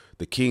say,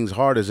 the king's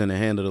heart is in the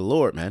hand of the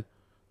Lord, man.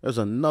 There's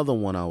another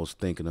one I was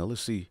thinking of.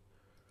 Let's see.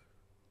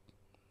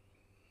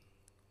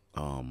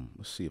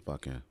 Let's see if I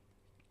can.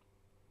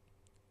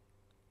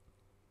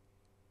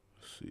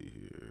 Let's see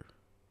here.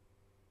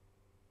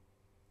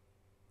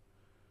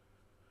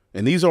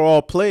 And these are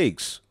all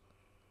plagues.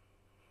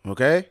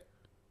 Okay.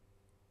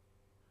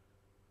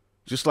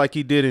 Just like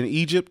he did in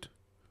Egypt,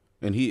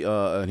 and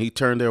he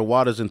turned their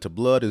waters into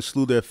blood and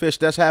slew their fish.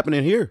 That's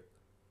happening here.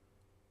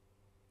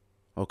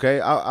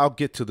 Okay, I'll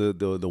get to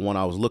the one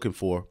I was looking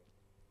for,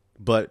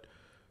 but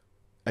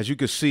as you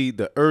can see,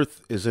 the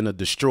earth is in a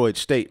destroyed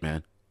state,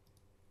 man.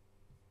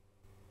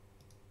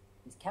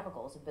 These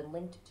chemicals have been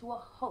linked to a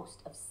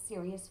host of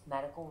serious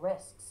medical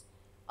risks.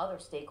 Other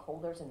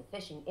stakeholders in the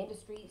fishing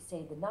industry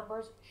say the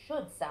numbers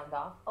should sound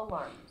off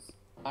alarms.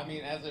 I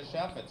mean, as a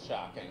chef, it's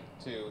shocking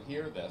to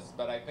hear this,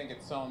 but I think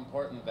it's so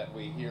important that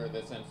we hear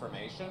this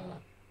information.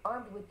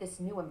 Armed with this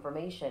new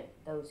information,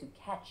 those who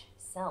catch,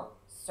 sell,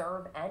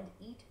 serve, and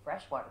eat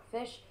freshwater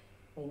fish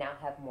may now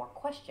have more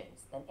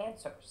questions than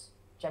answers.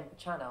 Jen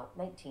Pachano,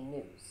 19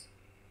 News.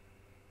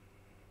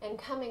 And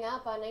coming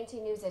up on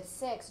 19 News at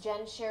 6,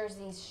 Jen shares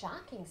these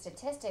shocking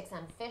statistics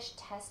on fish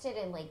tested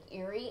in Lake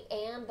Erie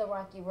and the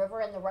Rocky River,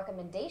 and the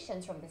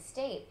recommendations from the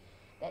state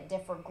that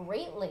differ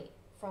greatly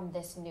from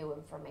this new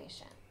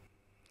information.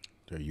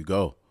 There you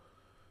go.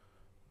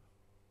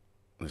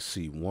 Let's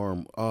see.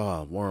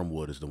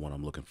 Wormwood is the one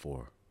I'm looking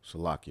for.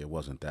 Salakia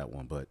wasn't that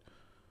one, but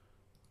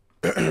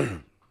let's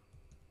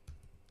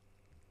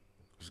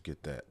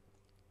get that.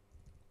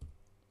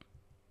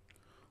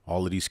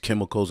 All of these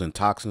chemicals and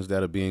toxins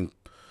that are being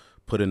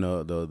put in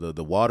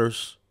the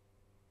waters.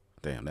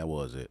 Damn, that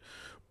was it.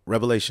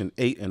 Revelation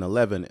 8 and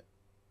 11.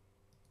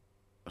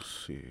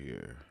 Let's see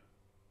here.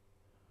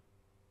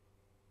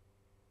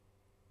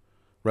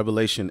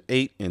 Revelation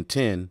 8 and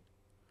 10,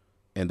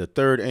 and the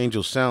third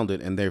angel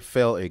sounded, and there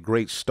fell a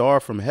great star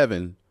from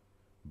heaven,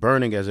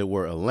 burning as it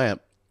were a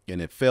lamp,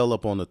 and it fell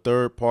upon the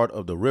third part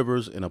of the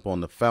rivers and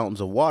upon the fountains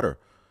of water,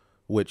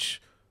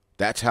 which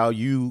that's how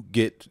you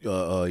get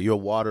your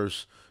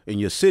waters in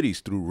your cities,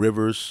 through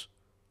rivers,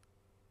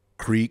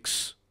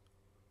 creeks,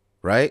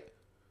 right?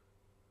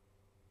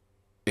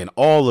 And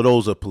all of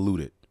those are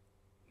polluted.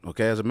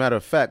 Okay, as a matter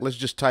of fact, let's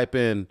just type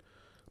in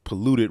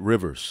polluted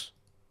rivers.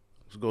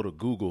 Let's go to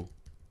Google.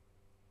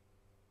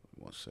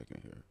 1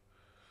 second here.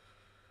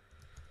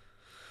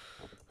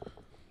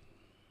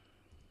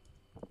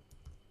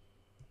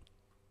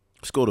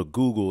 Let's go to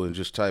Google and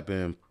just type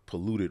in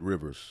polluted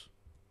rivers.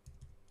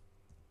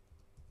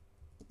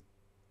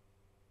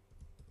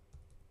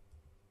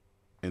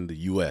 In the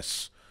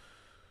U.S.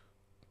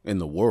 In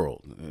the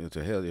world. It's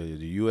a hell. The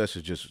U.S.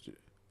 is just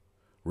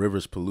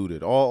rivers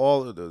polluted.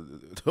 All of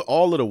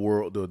the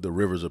world, the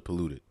rivers are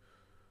polluted.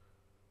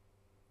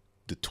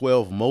 The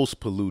 12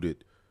 most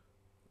polluted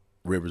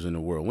rivers in the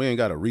world. We ain't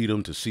got to read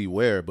them to see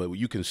where, but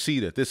you can see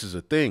that this is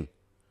a thing.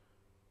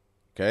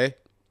 Okay?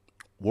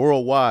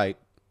 Worldwide,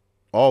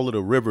 all of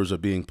the rivers are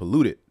being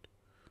polluted.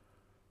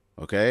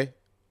 Okay?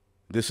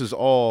 This is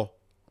all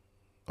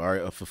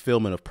a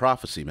fulfillment of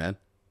prophecy, man.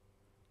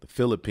 The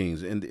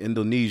Philippines,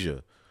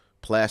 Indonesia,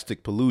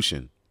 plastic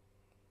pollution.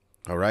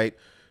 All right?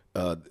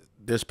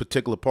 There's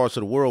particular parts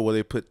of the world where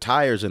they put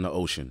tires in the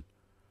ocean.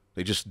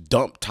 They just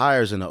dump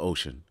tires in the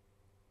ocean.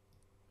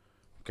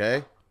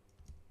 Okay?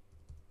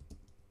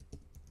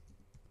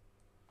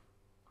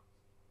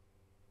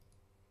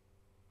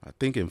 I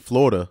think in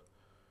Florida,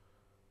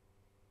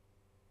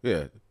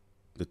 yeah,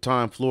 the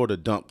time Florida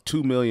dumped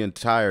 2 million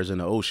tires in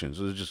the ocean.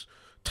 So there's just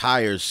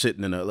tires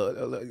sitting in a.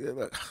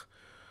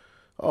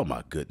 Oh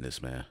my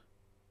goodness, man.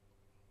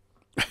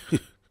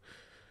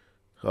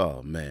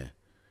 Oh man.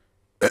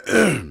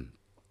 Let's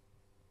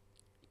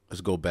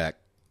go back.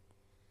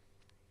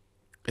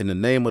 And the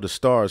name of the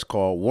star is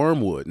called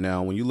wormwood.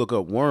 Now, when you look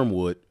up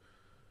wormwood,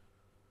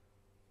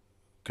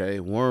 okay,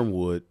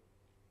 wormwood,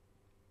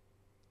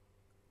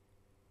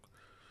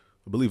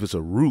 I believe it's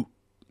a root,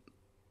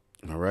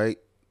 all right,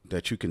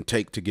 that you can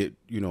take to get,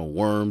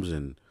 worms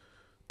and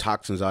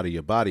toxins out of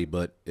your body.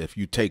 But if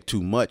you take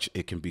too much,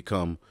 it can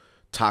become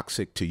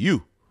toxic to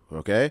you,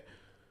 okay?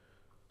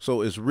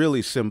 So it's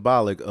really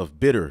symbolic of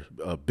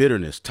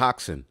bitterness,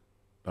 toxin,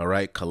 all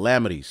right,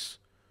 calamities,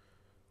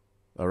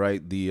 all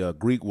right? The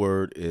Greek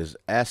word is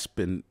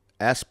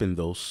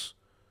aspendos,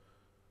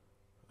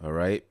 all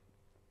right?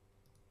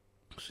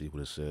 Let's see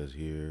what it says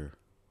here.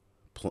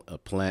 A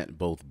plant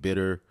both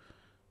bitter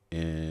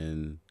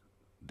and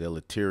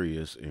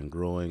deleterious in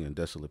growing in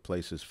desolate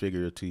places,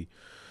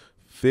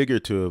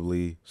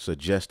 figuratively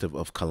suggestive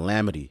of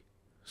calamity.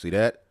 See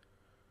that?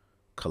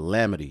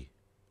 Calamity.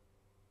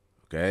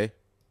 Okay?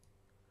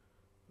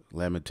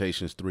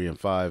 Lamentations 3 and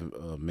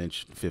 5,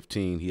 mention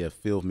 15. He hath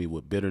filled me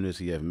with bitterness.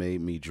 He hath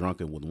made me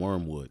drunken with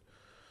wormwood.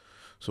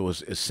 So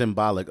it's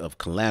symbolic of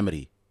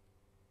calamity.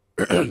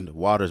 The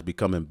water's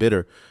becoming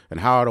bitter. And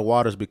how are the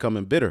waters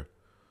becoming bitter?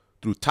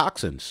 Through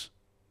toxins.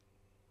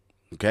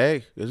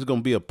 Okay? There's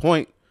going to be a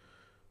point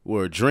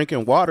where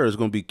drinking water is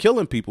going to be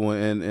killing people.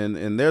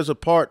 And there's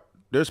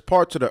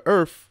parts of the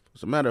earth.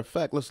 As a matter of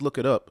fact, let's look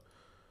it up.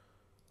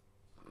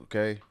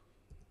 Okay?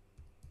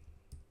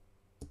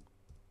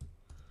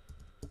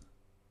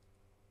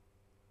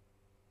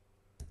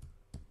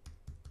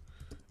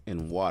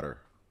 In water.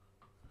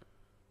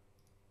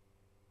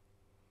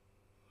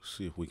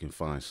 See if we can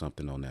find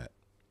something on that.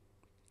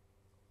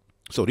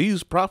 So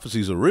these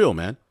prophecies are real,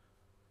 man.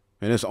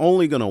 And it's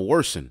only going to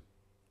worsen.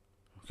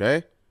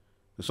 Okay?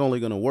 It's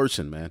only going to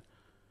worsen, man.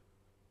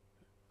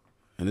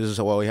 And this is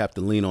why we have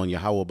to lean on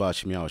Yahweh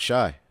Bashim Yahweh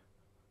Shai.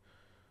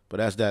 But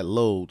as that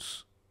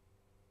loads,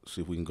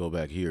 see if we can go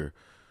back here.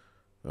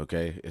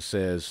 Okay? It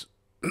says,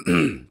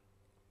 and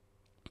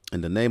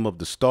the name of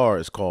the star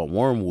is called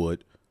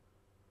wormwood.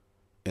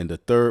 And the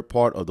third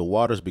part of the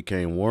waters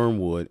became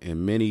wormwood,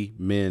 and many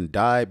men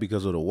died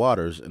because of the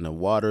waters, and the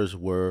waters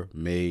were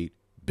made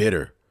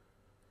bitter.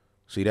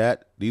 See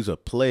that? These are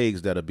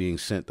plagues that are being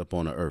sent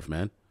upon the earth,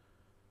 man.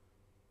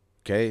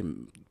 Okay?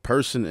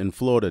 Person in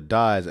Florida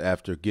dies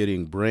after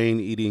getting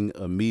brain-eating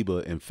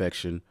amoeba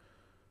infection.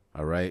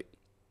 All right?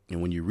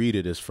 And when you read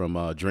it, it's from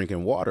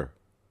drinking water.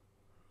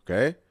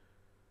 Okay?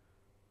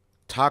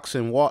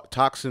 Toxin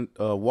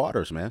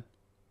waters, man.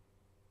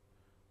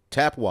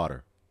 Tap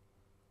water.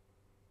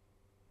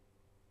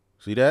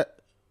 See that?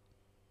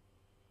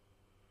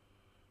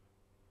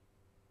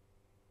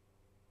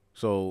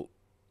 So,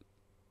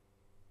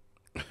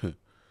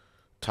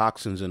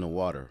 toxins in the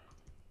water.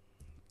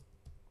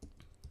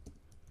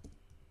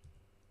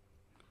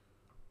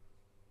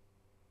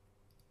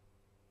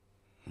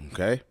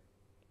 Okay?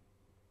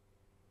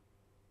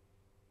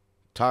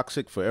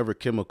 Toxic forever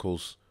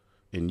chemicals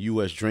in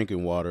U.S.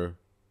 drinking water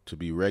to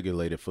be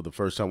regulated for the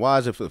first time. Why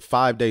is it for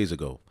 5 days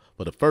ago?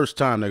 For the first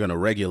time, they're going to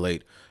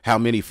regulate how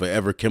many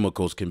forever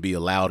chemicals can be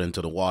allowed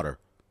into the water.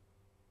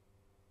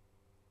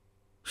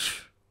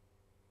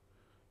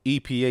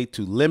 EPA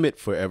to limit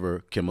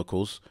forever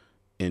chemicals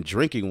in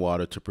drinking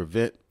water to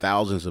prevent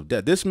thousands of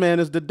deaths. This man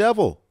is the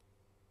devil.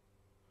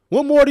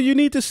 What more do you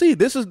need to see?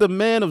 This is the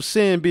man of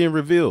sin being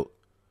revealed.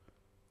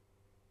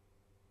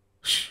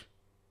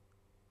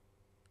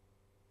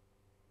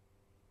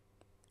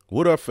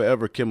 What are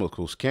forever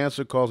chemicals?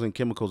 Cancer-causing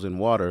chemicals in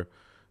water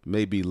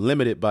may be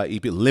limited by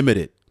EPA.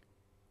 Limited.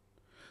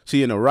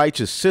 See, in a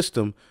righteous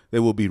system, they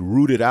will be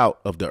rooted out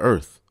of the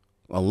earth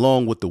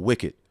along with the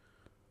wicked.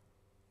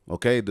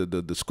 Okay,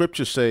 the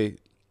scriptures say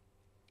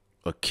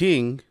a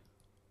king,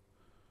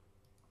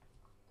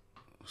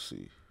 let's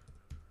see,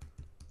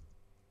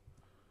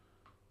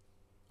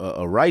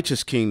 a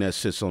righteous king that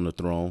sits on the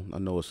throne. I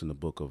know it's in the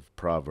book of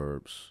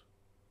Proverbs.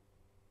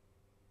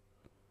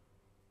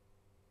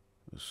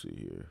 Let's see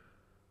here.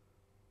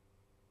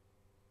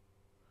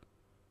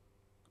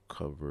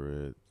 Cover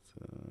it,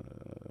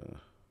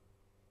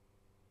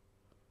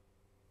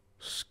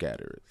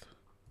 scatter it.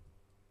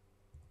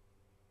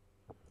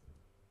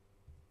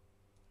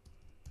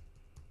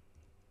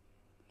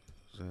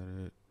 Is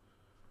that it?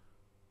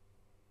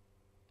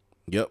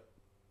 Yep.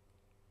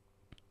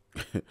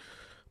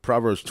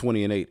 Proverbs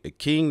 20 and 8. A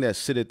king that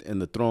sitteth in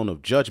the throne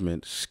of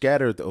judgment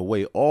scattereth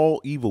away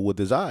all evil with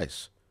his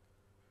eyes.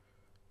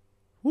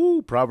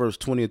 Woo, Proverbs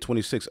 20 and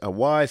 26. A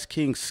wise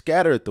king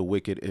scattereth the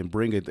wicked and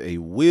bringeth a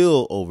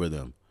will over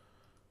them.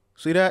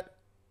 See that?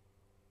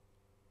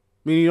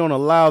 I mean, you don't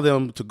allow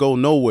them to go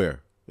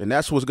nowhere. And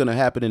that's what's going to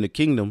happen in the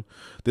kingdom.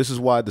 This is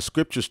why the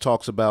scriptures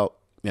talks about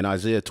in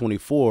Isaiah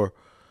 24,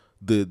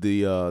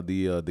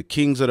 the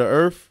kings of the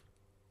earth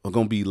are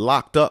going to be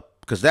locked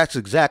up, because that's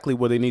exactly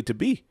where they need to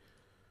be.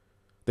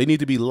 They need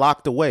to be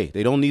locked away.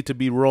 They don't need to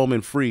be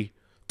roaming free,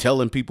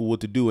 telling people what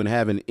to do and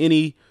having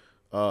any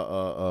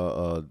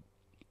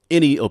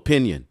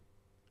opinion.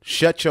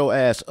 Shut your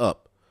ass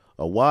up.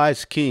 A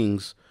wise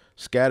king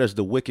scatters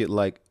the wicked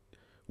like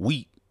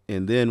wheat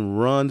and then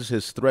runs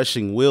his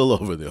threshing wheel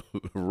over them.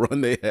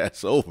 Run their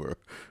ass over.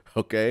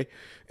 Okay?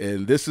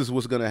 And this is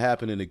what's going to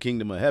happen in the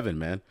kingdom of heaven,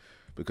 man.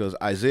 Because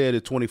Isaiah,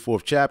 the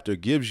 24th chapter,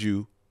 gives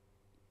you,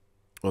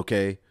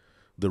 okay,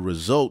 the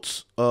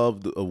results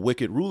of the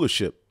wicked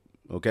rulership.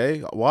 Okay?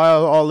 Why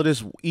are all of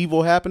this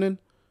evil happening?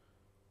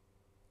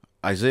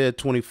 Isaiah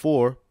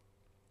 24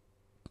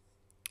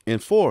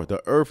 and 4,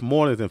 the earth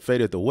mourneth and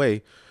fadeth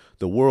away.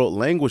 The world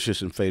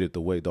languisheth and fadeth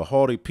away. The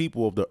haughty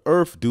people of the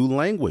earth do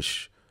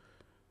languish.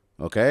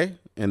 Okay?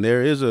 And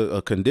there is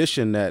a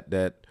condition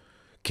that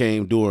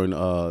came during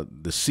the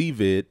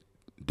COVID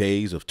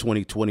days of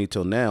 2020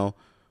 till now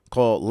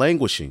called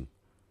languishing.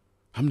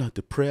 I'm not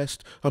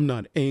depressed. I'm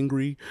not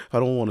angry. I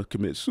don't want to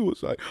commit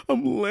suicide.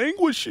 I'm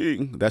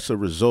languishing. That's a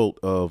result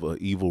of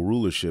evil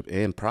rulership,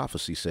 and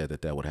prophecy said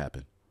that would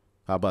happen.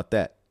 How about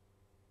that?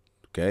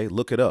 Okay,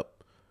 look it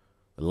up.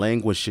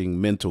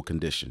 Languishing mental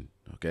condition.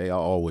 Okay, I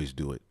always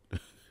do it.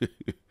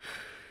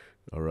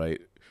 All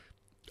right.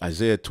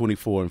 Isaiah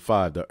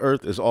 24:5. The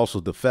earth is also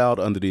defiled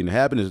under the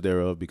inhabitants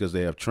thereof, because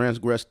they have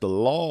transgressed the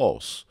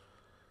laws.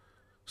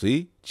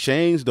 See?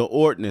 Changed the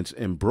ordinance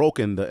and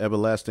broken the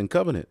everlasting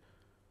covenant.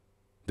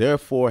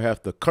 Therefore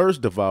hath the curse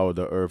devoured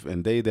the earth,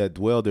 and they that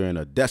dwell therein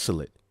are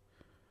desolate.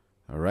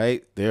 All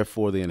right.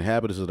 Therefore the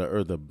inhabitants of the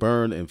earth are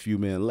burned, and few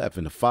men left.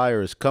 And the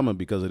fire is coming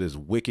because of this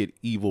wicked,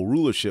 evil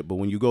rulership. But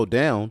when you go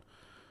down,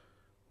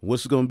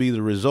 what's going to be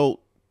the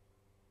result?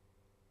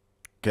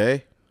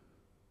 Okay.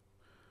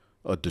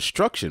 A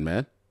destruction,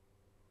 man.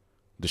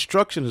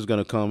 Destruction is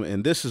going to come,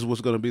 and this is what's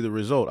going to be the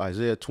result.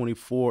 Isaiah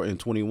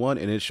 24:21.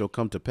 And it shall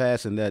come to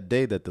pass in that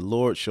day that the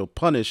Lord shall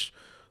punish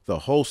the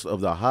hosts of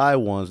the high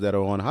ones that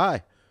are on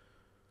high,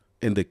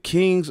 and the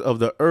kings of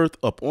the earth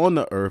upon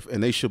the earth,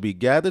 and they shall be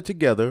gathered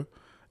together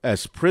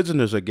as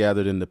prisoners are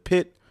gathered in the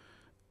pit,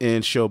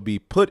 and shall be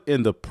put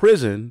in the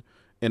prison,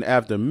 and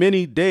after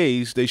many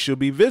days they shall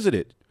be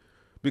visited.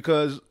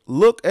 Because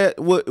look at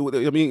what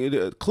I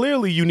mean.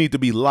 Clearly, you need to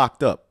be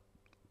locked up.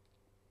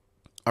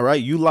 All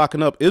right, you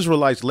locking up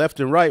Israelites left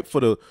and right for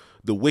the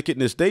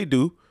wickedness they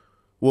do.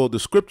 Well, the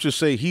scriptures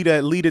say, "He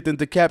that leadeth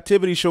into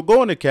captivity shall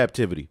go into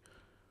captivity."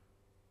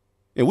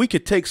 And we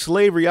could take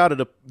slavery out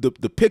of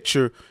the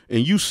picture,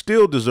 and you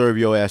still deserve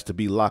your ass to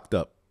be locked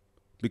up,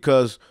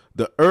 because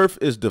the earth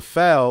is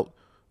defiled,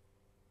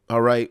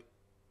 all right,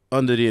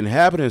 under the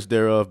inhabitants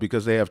thereof,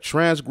 because they have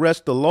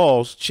transgressed the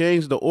laws,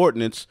 changed the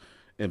ordinance,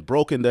 and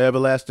broken the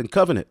everlasting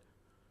covenant.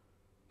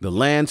 The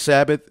land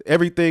Sabbath,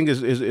 everything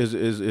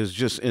is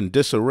just in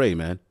disarray,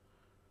 man.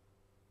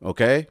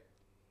 Okay.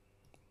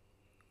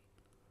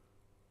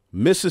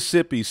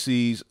 Mississippi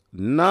sees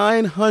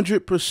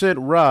 900%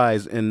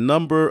 rise in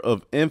number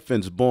of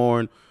infants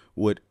born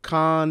with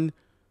congenital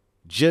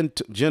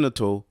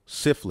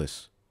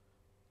syphilis.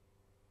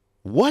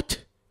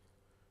 What?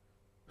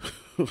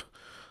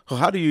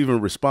 How do you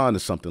even respond to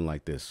something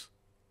like this?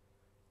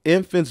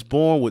 Infants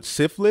born with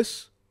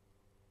syphilis?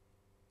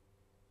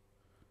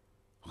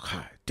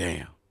 God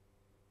damn.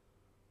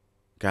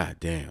 God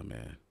damn,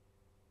 man.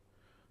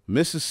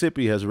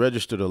 Mississippi has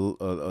registered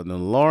an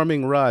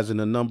alarming rise in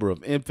the number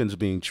of infants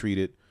being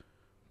treated,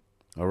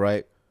 all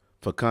right,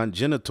 for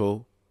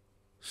congenital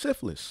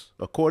syphilis.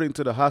 According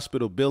to the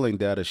hospital billing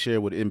data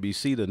shared with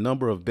NBC, the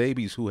number of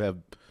babies who have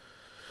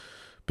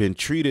been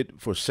treated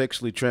for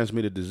sexually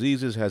transmitted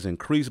diseases has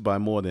increased by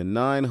more than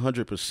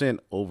 900%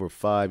 over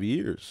 5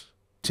 years.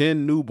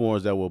 10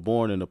 newborns that were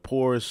born in the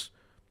poorest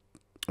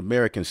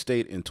American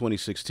state in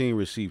 2016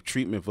 received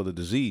treatment for the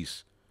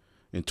disease.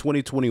 In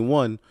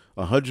 2021,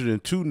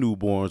 102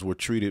 newborns were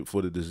treated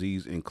for the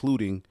disease,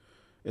 including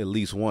at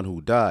least one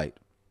who died.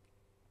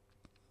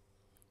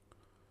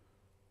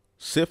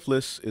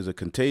 Syphilis is a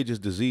contagious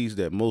disease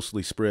that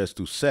mostly spreads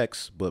through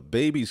sex, but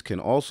babies can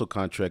also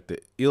contract the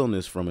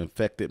illness from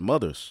infected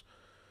mothers.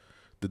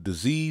 The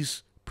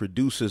disease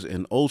produces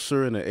an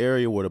ulcer in the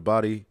area where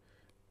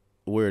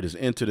it is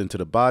entered into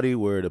the body,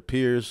 where it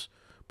appears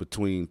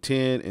between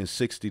 10 and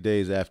 60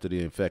 days after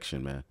the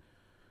infection, man.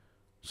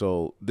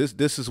 So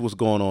this is what's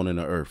going on in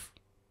the earth.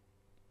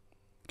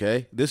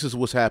 Okay? This is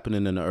what's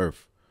happening in the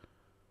earth.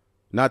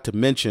 Not to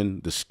mention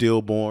the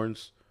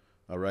stillborns,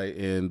 all right,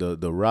 and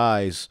the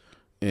rise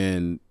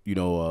in,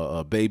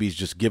 babies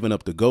just giving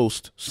up the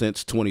ghost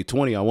since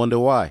 2020. I wonder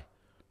why.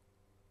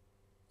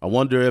 I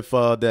wonder if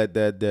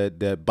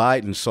that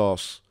Biden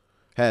sauce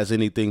has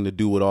anything to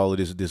do with all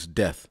of this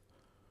death.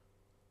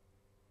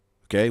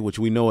 Okay, which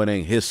we know it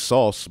ain't his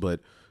sauce,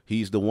 but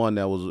he's the one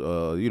that was,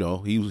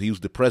 he was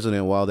the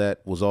president while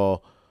that was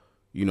all,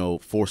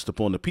 forced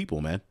upon the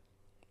people, man.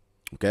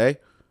 Okay.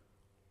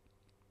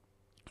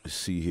 Let's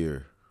see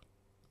here.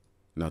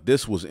 Now,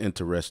 this was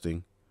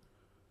interesting.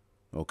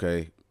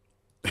 Okay.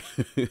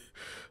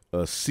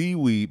 A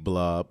seaweed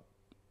blob.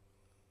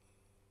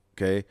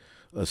 Okay.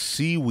 A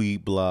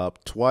seaweed blob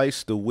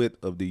twice the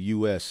width of the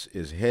U.S.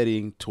 is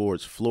heading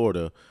towards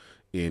Florida.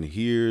 And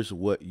here's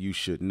what you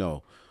should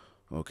know.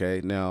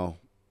 Okay. Now,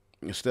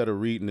 instead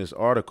of reading this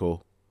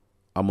article,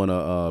 I'm going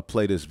to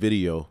play this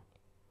video,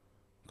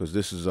 because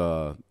this is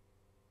a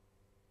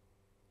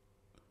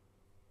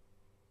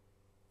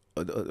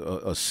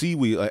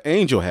seaweed. An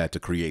angel had to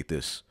create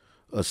this.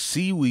 A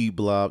seaweed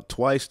blob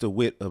twice the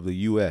width of the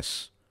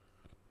U.S.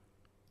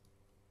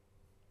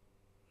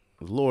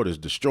 The Lord is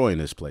destroying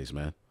this place,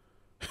 man.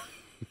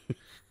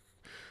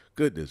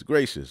 Goodness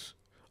gracious.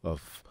 A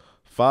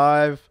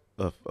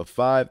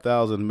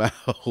 5,000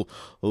 mile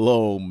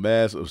long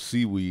mass of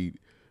seaweed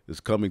is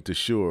coming to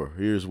shore.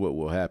 Here's what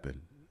will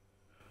happen.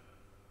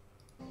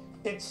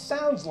 It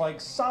sounds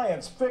like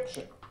science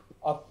fiction.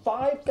 A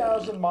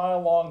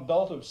 5,000-mile-long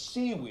belt of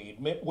seaweed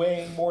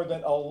weighing more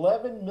than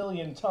 11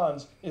 million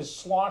tons is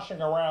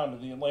sloshing around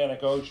in the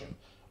Atlantic Ocean.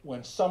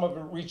 When some of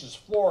it reaches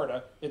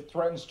Florida, it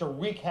threatens to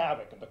wreak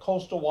havoc in the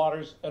coastal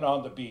waters and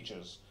on the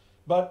beaches.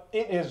 But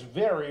it is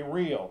very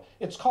real.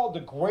 It's called the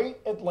Great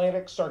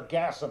Atlantic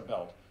Sargassum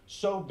Belt.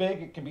 so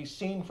big it can be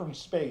seen from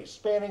space,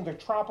 spanning the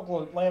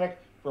tropical Atlantic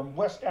from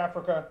West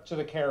Africa to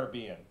the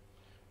Caribbean.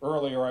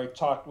 Earlier, I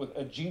talked with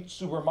Ajit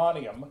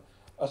Subramaniam,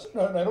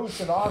 an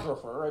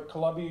oceanographer at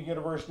Columbia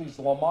University's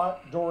Lamont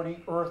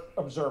Doherty Earth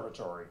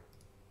Observatory.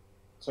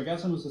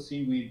 Sargassum is a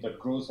seaweed that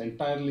grows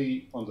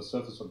entirely on the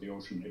surface of the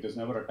ocean. It is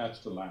never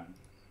attached to land.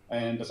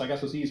 And the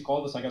Sargasso Sea is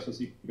called the Sargasso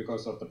Sea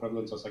because of the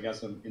prevalence of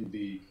sargassum in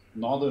the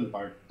northern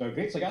part. The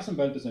Great Sargassum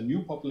Belt is a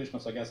new population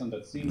of sargassum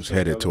that seems to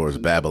headed towards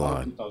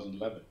Babylon.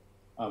 2011.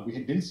 We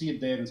didn't see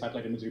it there in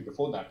satellite imagery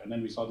before that, and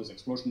then we saw this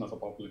explosion of a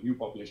new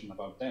population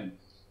about then.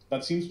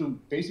 That seems to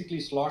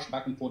basically slosh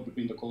back and forth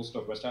between the coast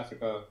of West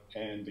Africa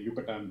and the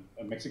Yucatan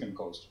Mexican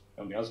coast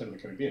on the other side of the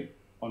Caribbean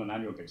on an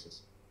annual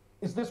basis.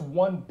 Is this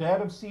one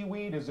bed of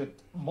seaweed? Is it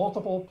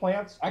multiple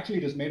plants? Actually,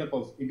 it is made up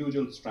of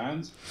individual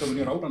strands. So when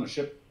you're out on a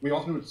ship, we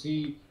often would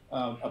see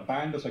a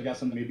band of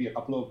sargassum maybe a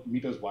couple of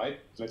meters wide,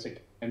 let's say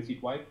 10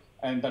 feet wide,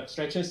 and that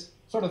stretches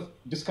sort of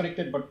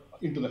disconnected but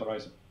into the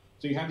horizon.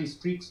 So you have these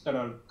streaks that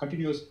are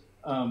continuous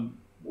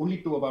only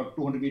to about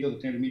 200 meters or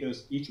 300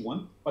 meters each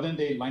one, but then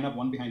they line up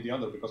one behind the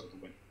other because of the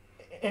wind.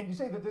 And you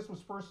say that this was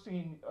first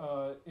seen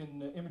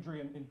in imagery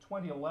in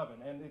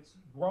 2011, and it's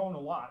grown a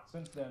lot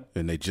since then.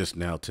 And they just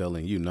now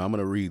telling you. Now I'm going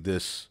to read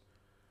this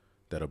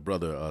that a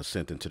brother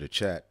sent into the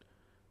chat.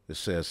 It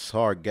says,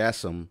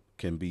 sargassum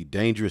can be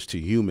dangerous to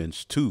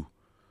humans too.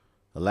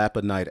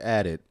 Lapinite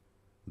added,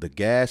 the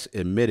gas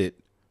emitted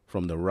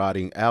from the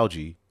rotting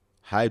algae,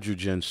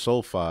 hydrogen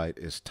sulfide,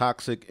 is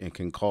toxic and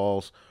can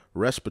cause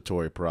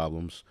respiratory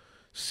problems.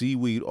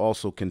 Seaweed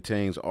also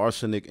contains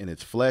arsenic in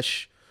its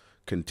flesh,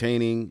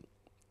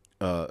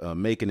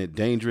 making it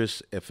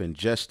dangerous if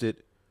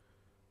ingested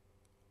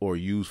or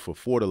used for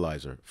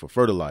fertilizer.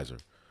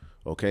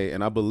 Okay,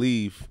 and I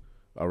believe,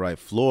 all right,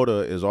 Florida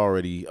is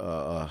already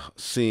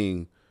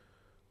seeing,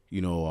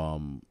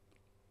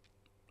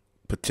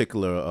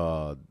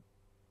 particular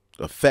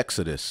effects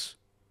of this.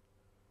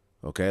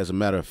 Okay, as a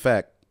matter of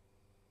fact,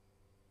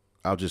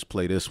 I'll just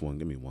play this one.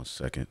 Give me 1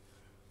 second.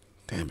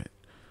 Damn it.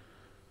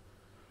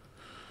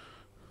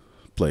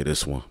 Play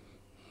this one.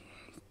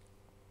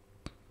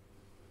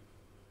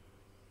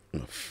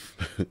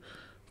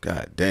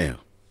 God damn.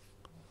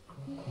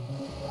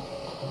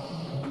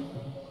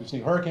 We've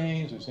seen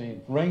hurricanes, we've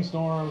seen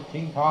rainstorms,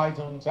 king tides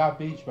on South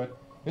Beach, but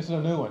this is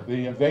a new one,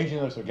 the invasion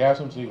of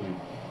sargassum seaweed.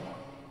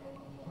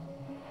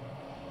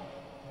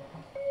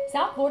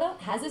 South Florida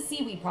has a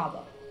seaweed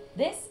problem.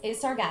 This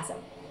is sargassum,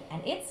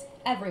 and it's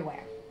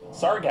everywhere.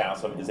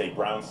 Sargassum is a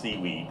brown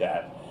seaweed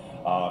that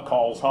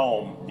calls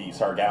home the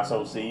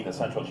Sargasso Sea, the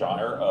central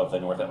gyre of the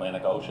North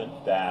Atlantic Ocean,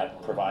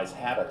 that provides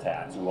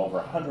habitat to over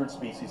 100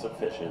 species of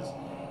fishes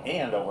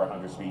and over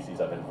 100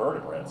 species of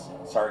invertebrates.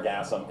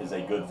 Sargassum is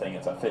a good thing.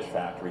 It's a fish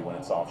factory when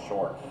it's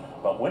offshore.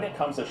 But when it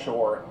comes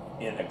ashore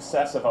in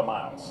excessive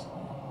amounts,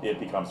 it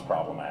becomes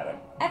problematic.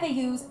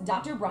 FAU's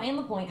Dr. Brian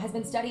LaPointe has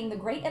been studying the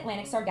Great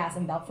Atlantic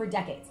Sargassum Belt for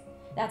decades.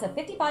 That's a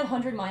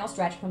 5,500-mile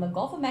stretch from the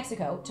Gulf of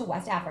Mexico to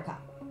West Africa,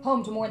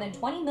 home to more than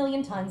 20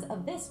 million tons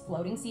of this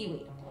floating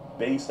seaweed.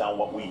 Based on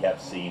what we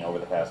have seen over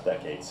the past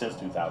decade, since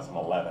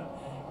 2011,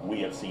 we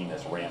have seen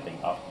this ramping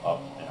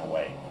up and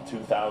away.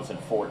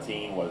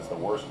 2014 was the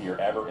worst year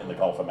ever in the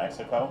Gulf of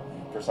Mexico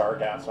for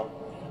sargassum.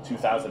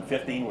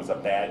 2015 was a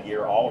bad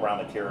year all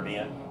around the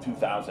Caribbean.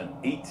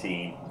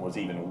 2018 was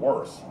even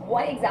worse.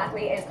 What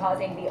exactly is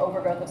causing the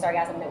overgrowth of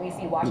sargassum that we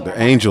see washing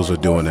The angels are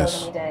doing more this.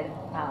 so than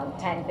we did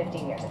 10,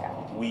 15 years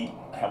ago? We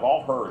have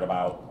all heard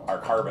about our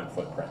carbon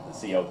footprint, the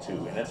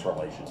CO2, and its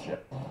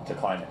relationship to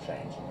climate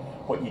change.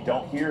 What you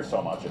don't hear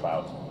so much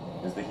about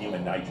is the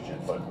human nitrogen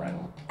footprint.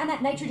 And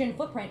that nitrogen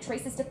footprint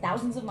traces to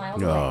thousands of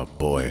miles Oh, away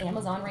boy. in the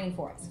Amazon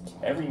rainforest.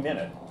 Every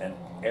minute, an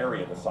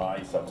area the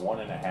size of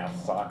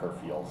 1.5 soccer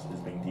fields is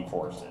being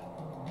deforested.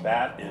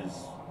 That is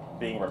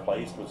being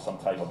replaced with some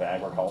type of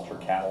agriculture,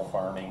 cattle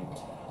farming,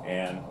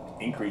 and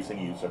increasing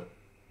use of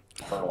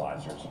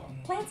fertilizers.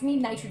 Plants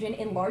need nitrogen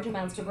in large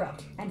amounts to grow,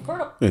 and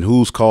And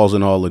who's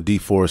causing all the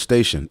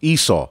deforestation?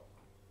 Esau.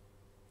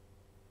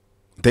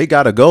 They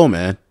gotta go,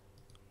 man.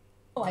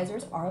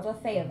 fertilizers are a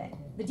buffet of it.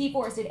 The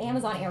deforested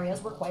Amazon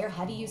areas require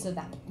heavy use of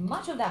them.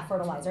 Much of that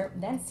fertilizer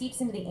then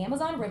seeps into the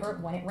Amazon River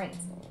when it rains,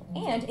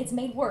 and it's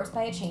made worse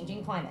by a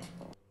changing climate.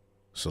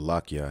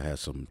 Salakia has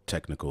some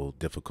technical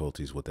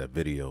difficulties with that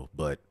video,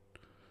 but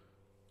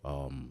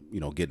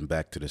getting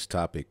back to this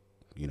topic,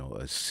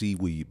 a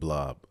seaweed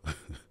blob,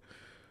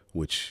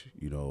 which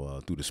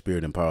through the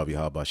spirit and power of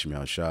Yahweh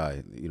Shem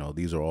Shai,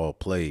 these are all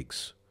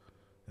plagues.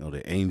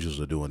 The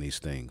angels are doing these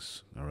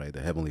things. All right,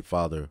 the Heavenly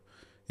Father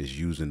is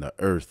using the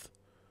earth,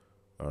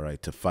 all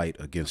right, to fight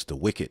against the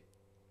wicked,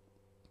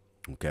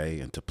 okay,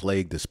 and to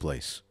plague this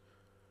place.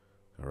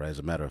 All right, as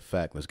a matter of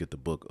fact, let's get the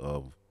book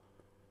of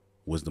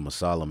Wisdom of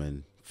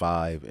Solomon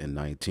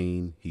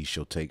 5:19. He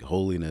shall take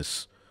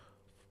holiness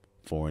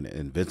for an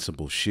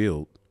invincible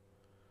shield.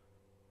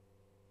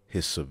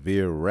 His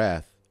severe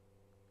wrath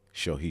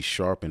shall he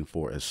sharpen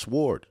for a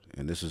sword.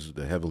 And this is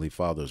the Heavenly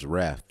Father's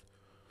wrath,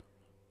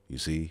 you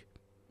see,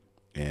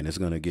 and it's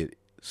going to get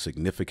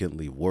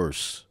significantly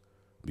worse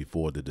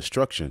before the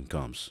destruction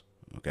comes.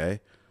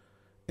 Okay.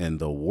 And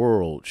the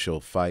world shall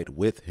fight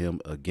with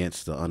him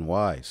against the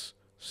unwise.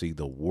 See,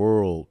 the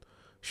world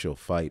shall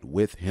fight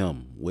with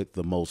him, with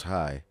the Most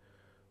High,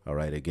 all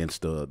right,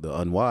 against the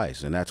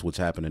unwise. And that's what's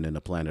happening in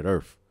the planet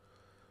Earth.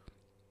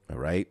 All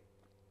right.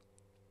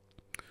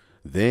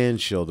 Then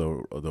shall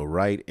the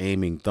right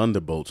aiming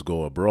thunderbolts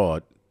go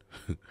abroad,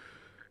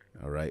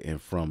 all right,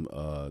 and from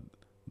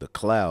the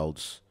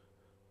clouds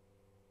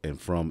and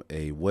from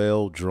a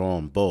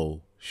well-drawn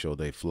bow shall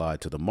they fly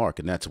to the mark.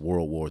 And that's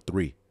World War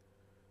III.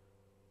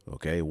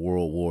 Okay,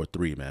 World War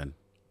III, man.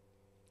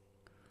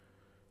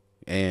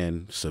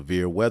 And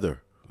severe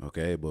weather.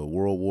 Okay, but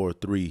World War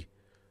III,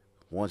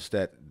 once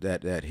that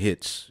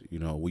hits, you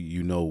know,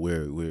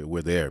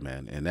 we're there,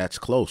 man, and that's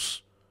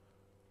close.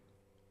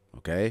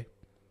 Okay,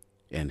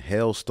 and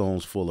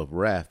hailstones full of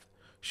wrath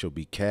shall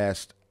be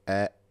cast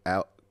as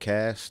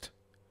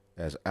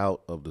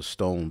out of the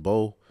stone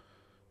bow,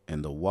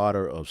 and the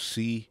water of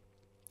sea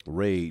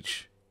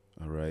rage,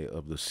 all right,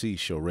 of the sea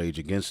shall rage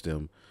against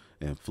them,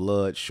 and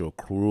flood shall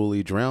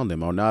cruelly drown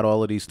them. Are not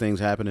all of these things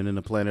happening in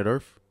the planet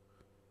Earth?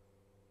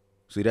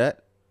 See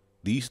that?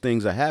 These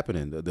things are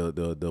happening.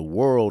 The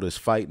world is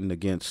fighting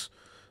against,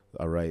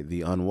 all right,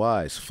 the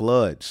unwise.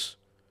 Floods,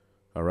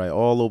 all right,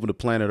 all over the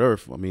planet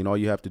Earth. I mean, all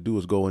you have to do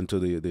is go into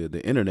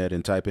the internet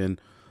and type in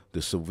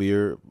the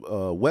severe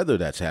weather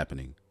that's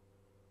happening.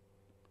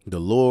 The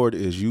Lord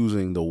is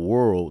using the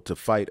world to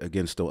fight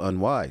against the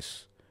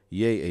unwise.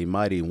 Yea, a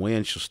mighty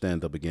wind shall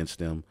stand up against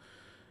them,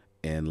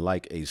 and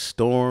like a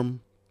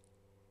storm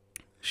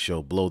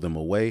shall blow them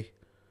away.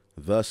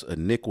 Thus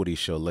iniquity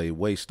shall lay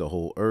waste the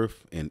whole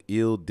earth, and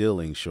ill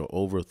dealing shall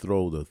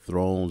overthrow the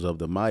thrones of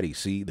the mighty.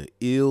 See, the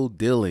ill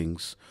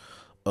dealings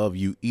of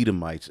you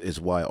Edomites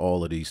is why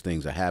all of these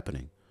things are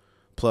happening.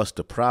 Plus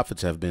the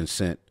prophets have been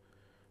sent,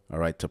 all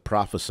right, to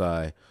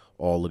prophesy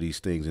all of these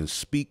things and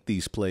speak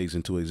these plagues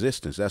into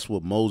existence. That's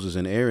what Moses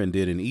and Aaron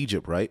did in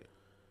Egypt, right?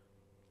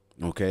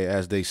 Okay,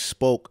 as they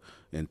spoke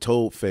and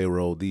told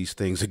Pharaoh these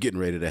things are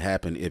getting ready to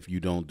happen if you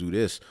don't do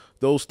this.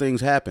 Those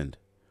things happened.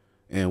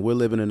 And we're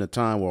living in a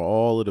time where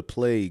all of the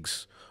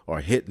plagues are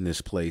hitting this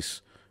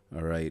place.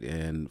 All right.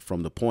 And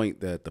from the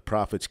point that the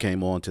prophets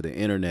came on to the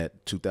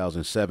internet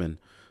 2007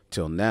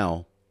 till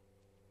now,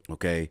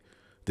 okay,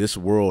 this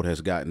world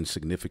has gotten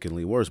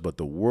significantly worse. But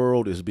the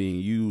world is being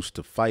used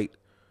to fight,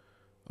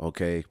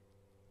 okay,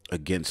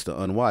 against the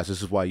unwise.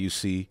 This is why you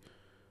see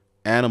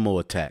animal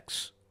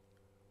attacks.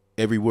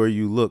 Everywhere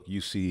you look, you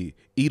see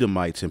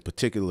Edomites in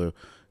particular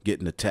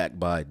getting attacked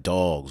by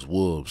dogs,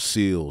 wolves,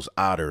 seals,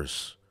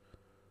 otters.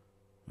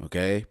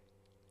 Okay.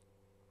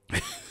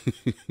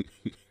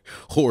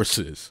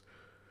 Horses.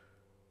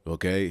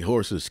 Okay.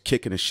 Horses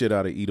kicking the shit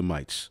out of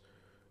Edomites.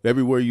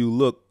 Everywhere you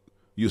look,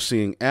 you're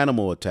seeing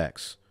animal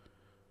attacks.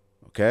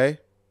 Okay.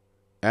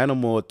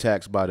 Animal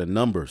attacks by the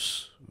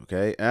numbers.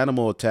 Okay.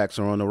 Animal attacks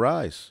are on the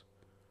rise.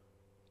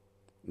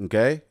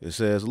 Okay. It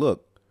says,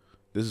 look,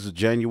 this is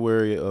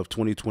January of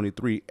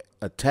 2023.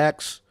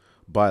 Attacks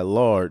by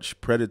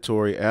large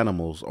predatory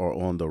animals are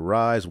on the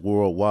rise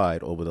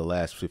worldwide over the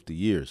last 50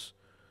 years.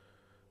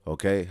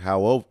 Okay.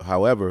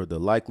 However, the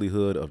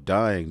likelihood of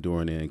dying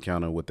during an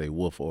encounter with a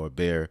wolf or a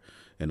bear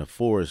in the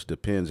forest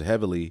depends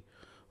heavily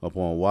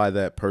upon why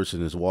that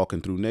person is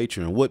walking through nature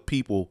and what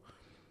people,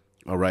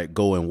 all right,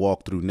 go and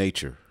walk through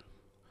nature.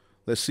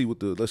 Let's see what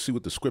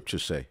the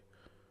scriptures say.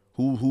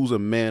 Who's a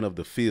man of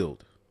the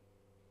field?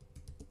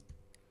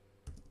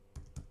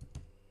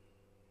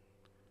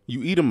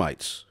 You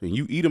Edomites, and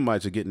you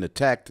Edomites are getting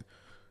attacked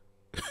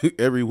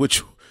every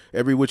which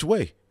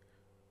way.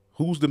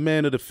 Who's the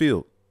man of the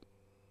field?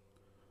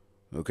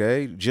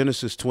 Okay,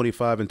 Genesis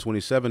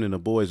 25:27, and the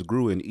boys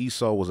grew, and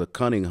Esau was a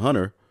cunning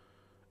hunter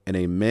and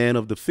a man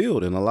of the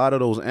field. And a lot of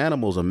those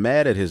animals are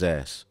mad at his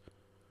ass.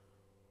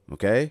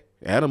 Okay,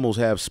 animals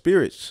have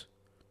spirits.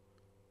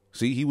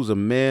 See, he was a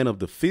man of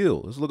the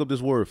field. Let's look up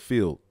this word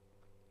field.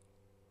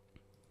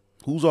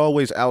 Who's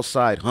always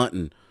outside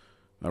hunting?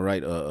 All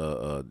right,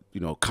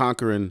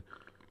 conquering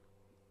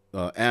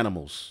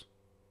animals,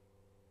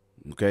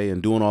 okay,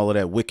 and doing all of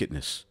that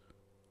wickedness.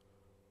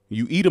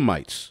 You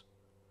Edomites,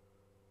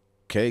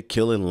 okay,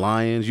 killing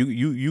lions.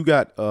 You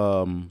got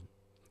and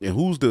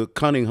who's the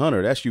cunning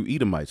hunter? That's you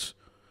Edomites.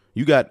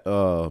 You got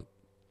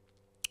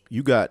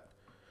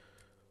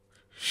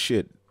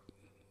shit.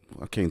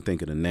 I can't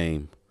think of the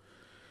name.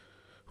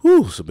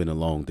 Whew, it's been a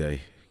long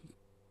day.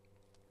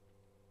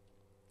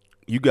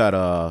 You got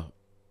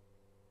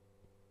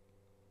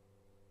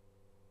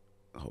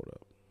hold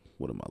up.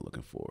 What am I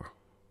looking for?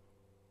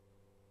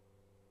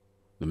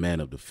 The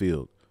man of the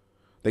field.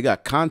 They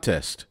got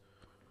contest.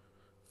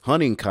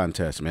 Hunting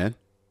contest, man.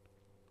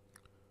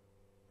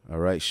 All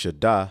right.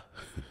 Shaddai.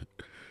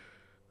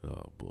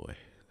 Oh, boy.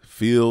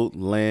 Field,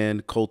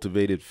 land,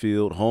 cultivated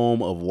field,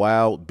 home of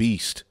wild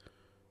beast.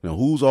 Now,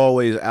 who's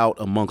always out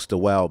amongst the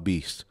wild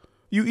beast?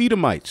 You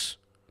Edomites.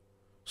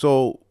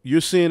 So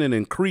you're seeing an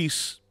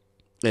increase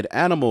in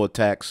animal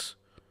attacks,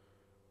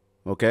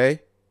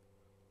 okay?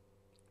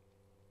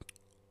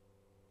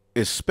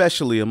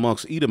 Especially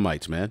amongst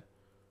Edomites, man.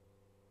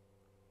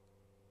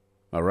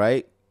 All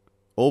right?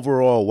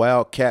 Overall,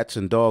 wild cats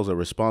and dogs are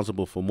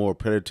responsible for more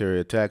predatory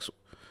attacks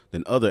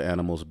than other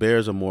animals.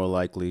 Bears are more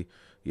likely,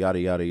 yada,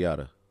 yada,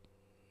 yada.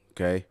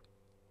 Okay?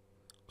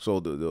 So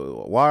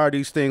why are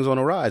these things on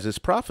the rise? It's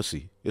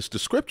prophecy. It's the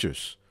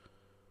scriptures.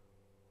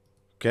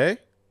 Okay?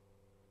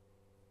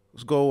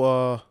 Let's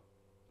go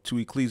to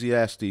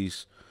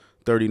Ecclesiastes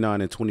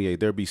 39 and 28.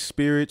 There be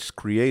spirits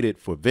created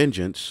for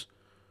vengeance,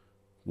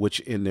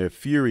 which in their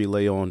fury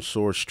lay on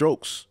sore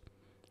strokes.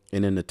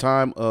 And in the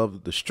time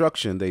of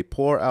destruction, they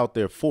pour out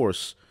their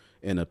force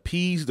and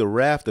appease the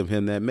wrath of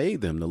him that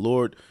made them. The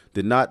Lord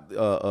did not,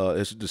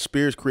 the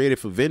spirits created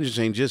for vengeance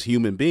ain't just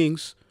human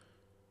beings.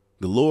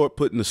 The Lord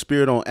putting the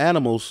spirit on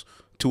animals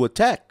to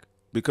attack,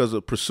 because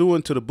of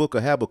pursuant to the book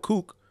of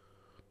Habakkuk,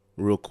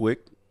 real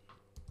quick.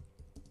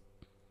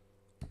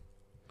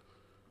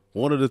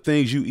 One of the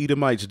things you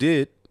Edomites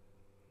did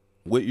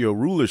with your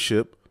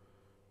rulership,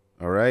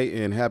 all right,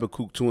 in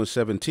Habakkuk 2 and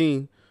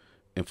 17,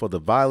 and for the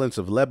violence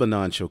of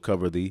Lebanon shall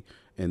cover thee,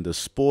 and the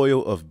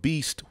spoil of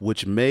beast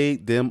which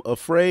made them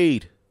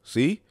afraid.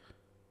 See?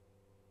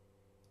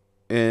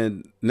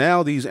 And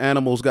now these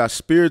animals got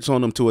spirits on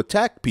them to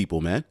attack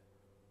people, man.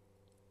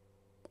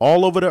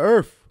 All over the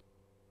earth.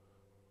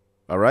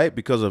 All right?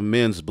 Because of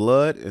men's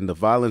blood and the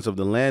violence of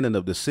the land and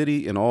of the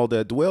city and all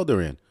that dwell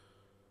therein.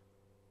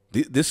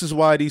 This is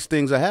why these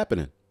things are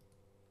happening.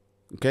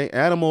 Okay?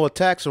 Animal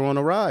attacks are on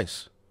the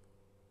rise.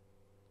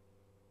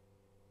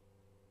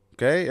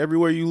 Okay?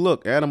 Everywhere you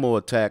look, animal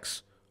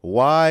attacks.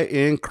 Why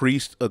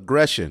increased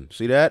aggression?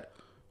 See that?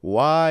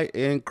 Why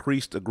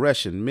increased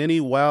aggression?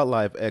 Many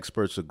wildlife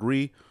experts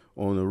agree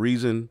on the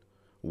reason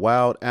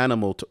wild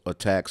animal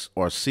attacks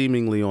are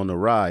seemingly on the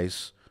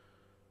rise.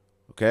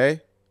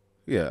 Okay?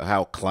 Yeah,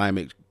 how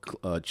climate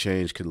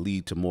change can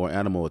lead to more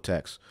animal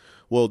attacks.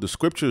 Well, the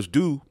scriptures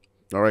do,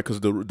 all right, because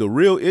the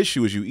real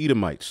issue is you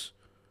Edomites.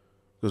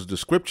 Because the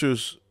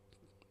scriptures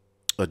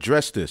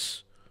address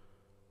this.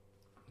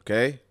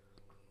 Okay?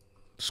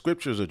 The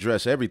scriptures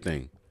address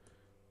everything.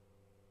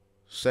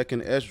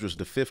 2nd Esdras,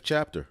 the 5th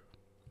chapter.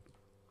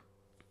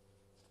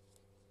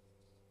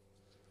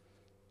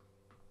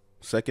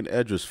 2nd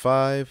Esdras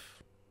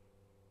 5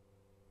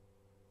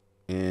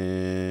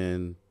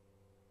 and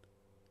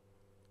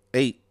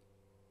 8.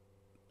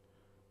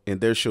 And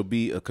there shall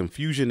be a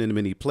confusion in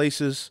many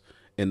places,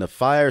 and the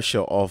fire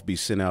shall oft be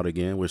sent out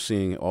again. We're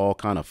seeing all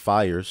kind of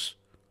fires,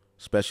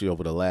 especially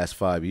over the last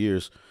 5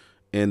 years.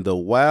 And the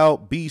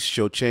wild beasts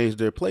shall change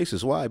their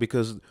places. Why?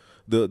 Because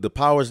the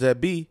powers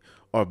that be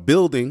are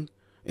building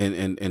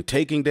and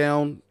taking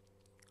down,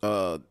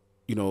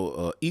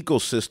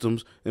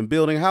 ecosystems and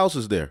building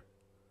houses there.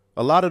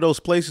 A lot of those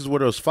places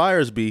where those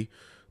fires be,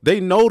 they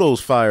know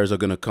those fires are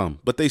going to come,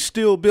 but they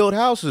still build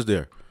houses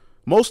there.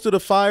 Most of the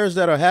fires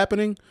that are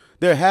happening,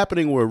 they're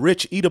happening where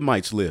rich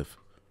Edomites live.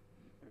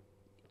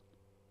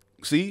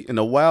 See, and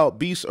the wild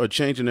beasts are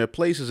changing their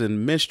places,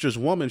 and minstrous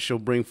woman shall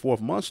bring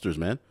forth monsters,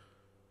 man.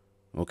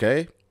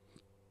 Okay?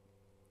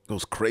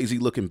 Those crazy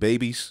looking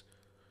babies.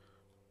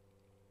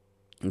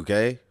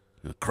 Okay?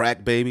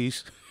 Crack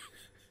babies.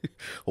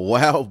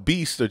 Wild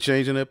beasts are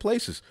changing their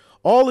places.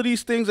 All of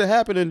these things are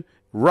happening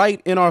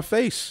right in our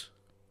face.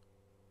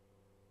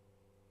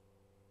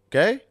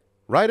 Okay?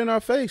 Right in our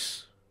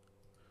face.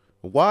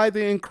 Why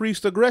the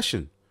increased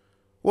aggression?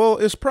 Well,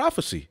 it's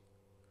prophecy.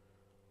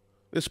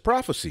 It's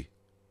prophecy.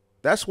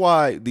 That's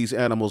why these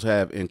animals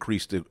have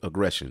increased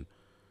aggression.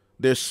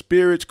 Their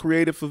spirits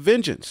created for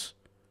vengeance.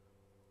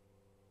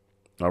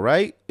 All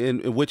right?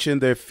 In which in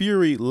their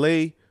fury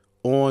lay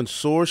on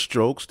sore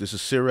strokes. This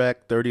is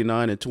Sirach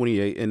 39 and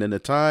 28. And in the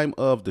time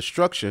of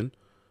destruction,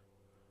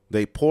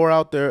 they pour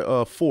out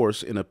their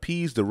force and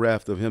appease the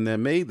wrath of him that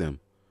made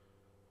them.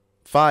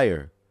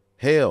 Fire,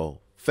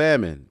 hail,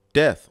 famine,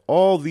 death,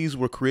 all these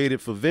were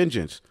created for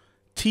vengeance.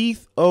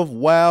 Teeth of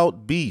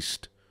wild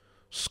beast,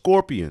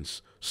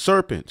 scorpions,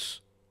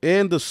 serpents,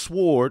 and the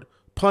sword,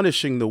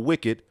 punishing the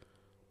wicked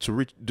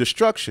to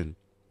destruction.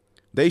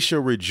 They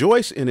shall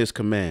rejoice in his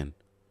command.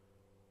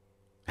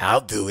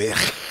 I'll do it.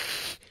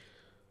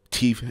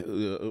 Teeth,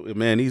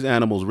 man, these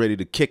animals ready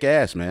to kick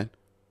ass, man.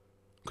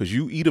 Because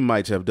you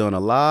Edomites have done a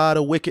lot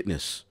of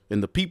wickedness,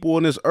 and the people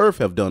on this earth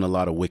have done a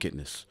lot of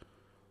wickedness.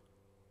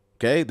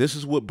 Okay, this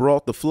is what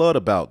brought the flood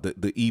about,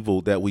 the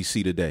evil that we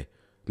see today.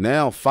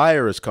 Now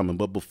fire is coming,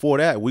 but before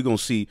that, we're going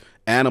to see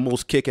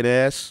animals kicking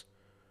ass.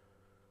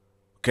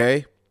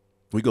 Okay,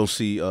 we're going to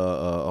see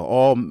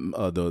all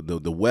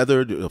the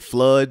weather, the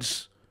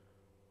floods,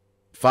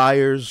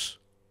 fires.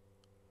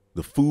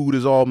 The food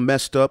is all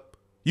messed up.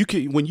 You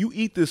can, when you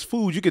eat this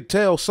food, you can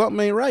tell something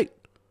ain't right.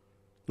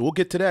 We'll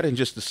get to that in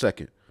just a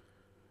second.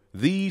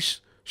 These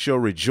shall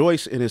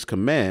rejoice in his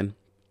command,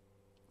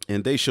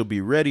 and they shall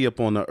be ready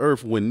upon the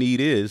earth when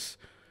need is.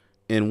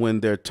 And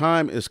when their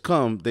time is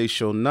come, they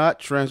shall not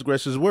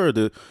transgress his word.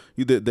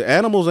 The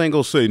animals ain't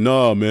going to say,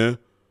 nah, man.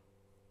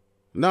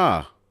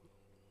 Nah.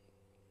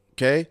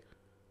 Okay?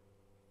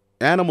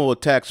 Animal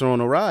attacks are on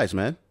the rise,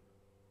 man.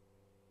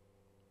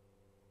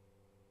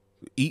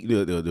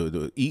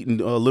 Eating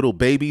little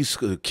babies,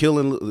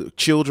 killing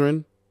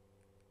children.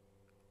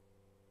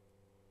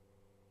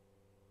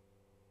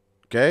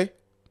 Okay?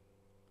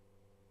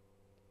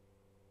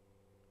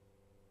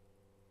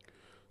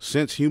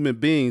 Since human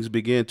beings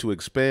began to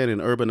expand and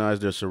urbanize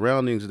their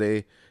surroundings,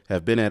 they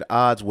have been at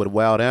odds with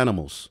wild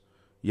animals.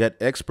 Yet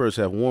experts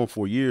have warned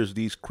for years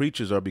these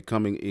creatures are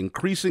becoming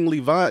increasingly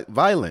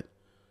violent.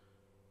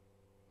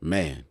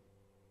 Man.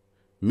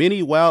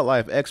 Many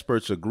wildlife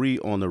experts agree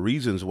on the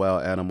reasons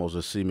wild animals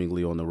are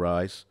seemingly on the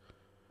rise.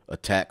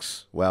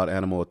 Wild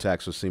animal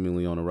attacks are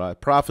seemingly on the rise.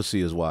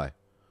 Prophecy is why.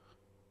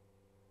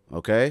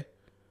 Okay?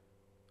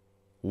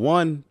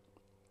 One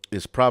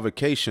is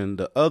provocation.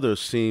 The other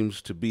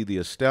seems to be the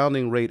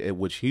astounding rate at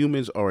which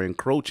humans are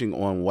encroaching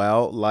on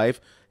wildlife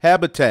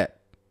habitat.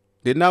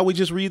 Did not we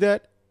just read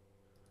that?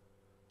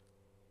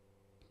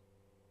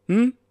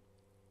 The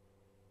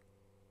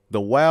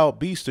wild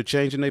beasts are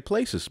changing their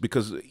places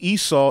because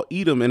Esau,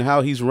 Edom, and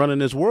how he's running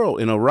this world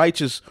in a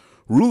righteous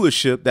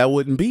rulership that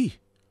wouldn't be.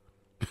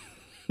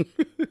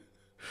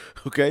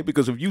 Okay,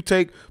 because if you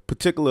take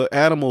particular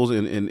animals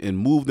and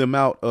move them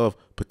out of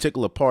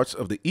particular parts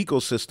of the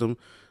ecosystem,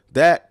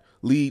 that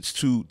leads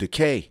to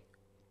decay.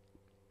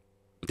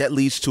 That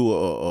leads to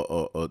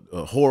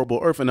a horrible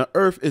earth. And the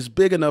earth is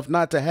big enough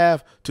not to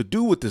have to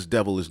do what this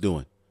devil is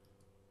doing.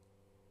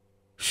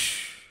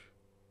 Shh.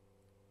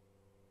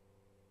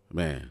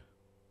 Man.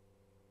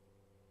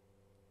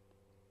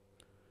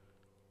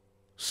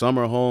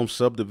 Summer homes,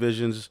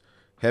 subdivisions,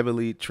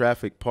 heavily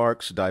trafficked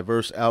parks,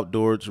 diverse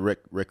outdoors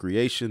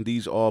recreation.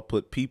 These all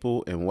put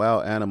people and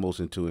wild animals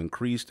into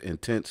increased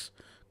intense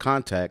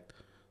contact.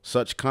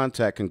 Such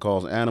contact can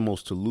cause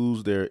animals to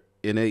lose their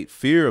innate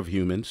fear of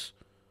humans.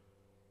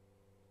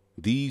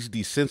 These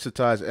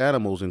desensitized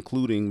animals,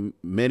 including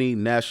many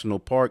national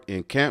park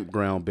and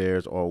campground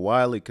bears, are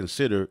widely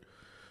considered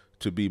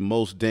to be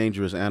most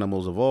dangerous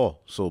animals of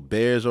all. So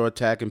bears are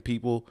attacking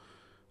people.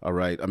 All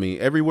right. I mean,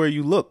 everywhere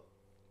you look.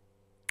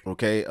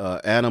 Okay.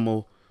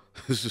 Animal.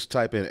 Let's just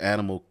type in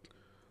animal.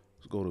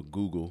 Let's go to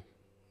Google.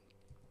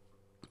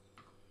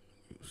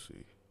 Let's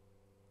see.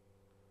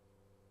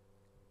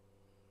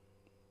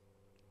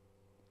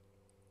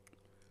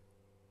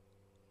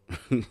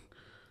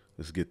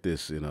 Let's get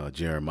this in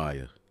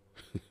Jeremiah.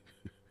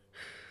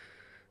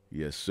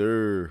 Yes,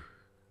 sir.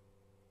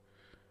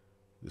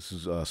 This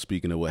is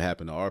speaking of what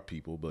happened to our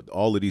people, but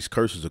all of these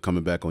curses are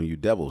coming back on you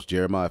devils.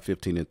 Jeremiah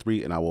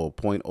 15:3, and I will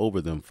appoint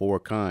over them 4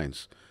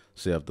 kinds,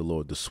 saith the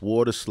Lord: the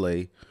sword to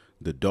slay,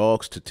 the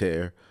dogs to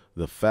tear,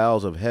 the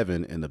fowls of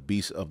heaven, and the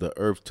beasts of the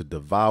earth to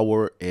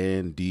devour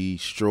and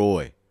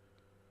destroy.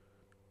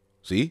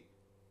 See?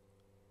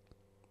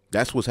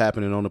 That's what's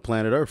happening on the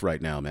planet Earth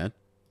right now, man.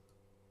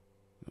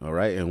 All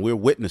right, and we're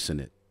witnessing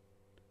it.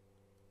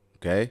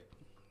 Okay?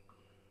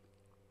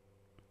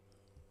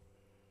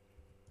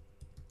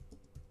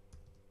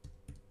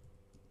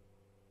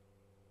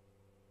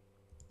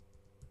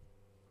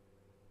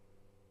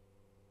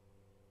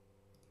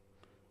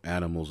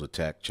 Animal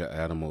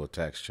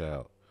attacks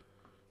child.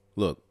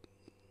 Look.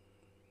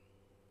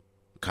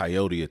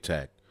 Coyote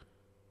attack.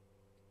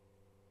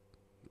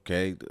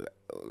 Okay?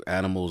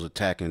 Animals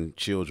attacking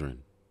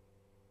children.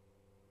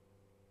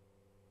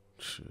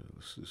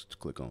 Let's just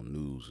click on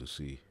news and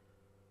see.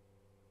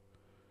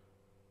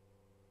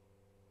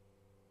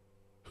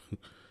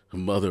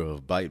 Mother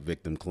of bite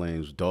victim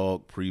claims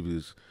dog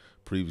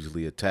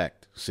previously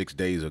attacked 6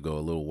 days ago. A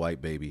little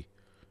white baby.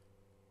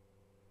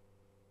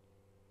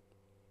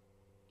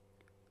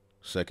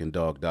 Second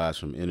dog dies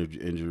from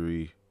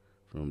injury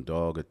from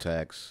dog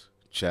attacks.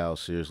 Child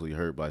seriously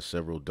hurt by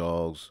several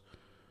dogs.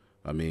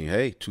 I mean,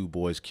 hey, 2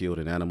 boys killed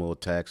in animal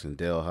attacks in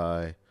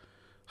Delhi.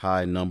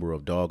 High number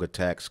of dog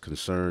attacks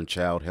concern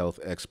child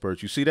health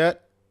experts. You see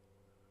that?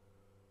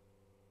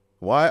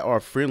 Why are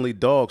friendly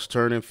dogs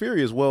turning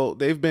furious? Well,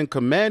 they've been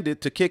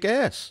commanded to kick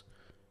ass.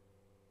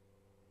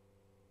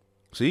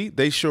 See,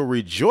 they shall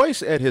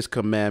rejoice at his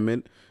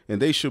commandment,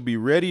 and they shall be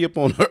ready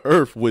upon the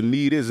earth when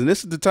need is. And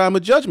this is the time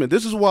of judgment.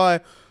 This is why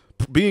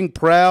being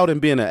proud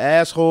and being an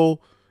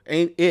asshole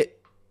ain't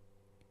it.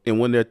 And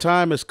when their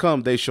time has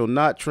come, they shall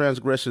not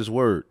transgress his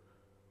word.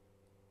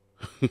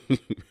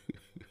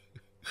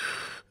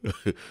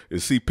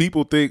 And see,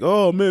 people think,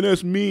 oh, man,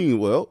 that's mean.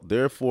 Well,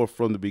 therefore,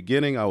 from the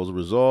beginning, I was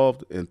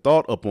resolved and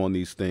thought upon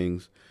these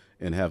things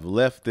and have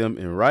left them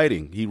in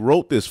writing. He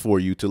wrote this for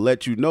you to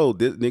let you know,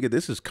 nigga,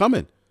 this is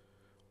coming.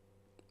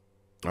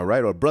 All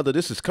right. Or brother,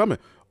 this is coming.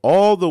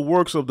 All the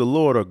works of the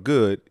Lord are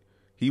good.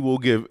 He will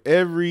give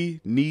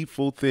every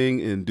needful thing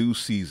in due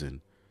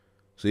season.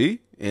 See?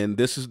 And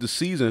this is the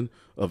season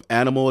of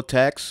animal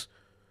attacks.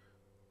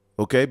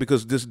 Okay.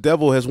 Because this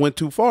devil has went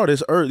too far.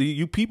 This earth,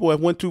 you people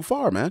have went too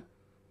far, man.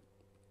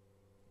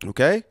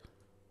 Okay.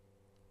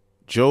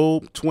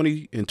 Job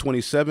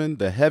 20:27,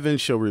 the heavens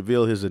shall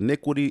reveal his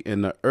iniquity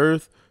and the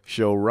earth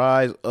shall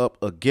rise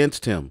up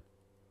against him.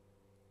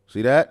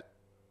 See that?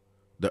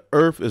 The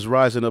earth is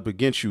rising up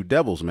against you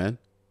devils, man.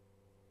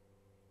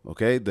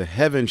 Okay. The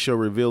heavens shall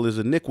reveal his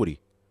iniquity.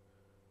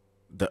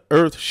 The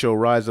earth shall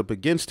rise up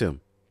against him.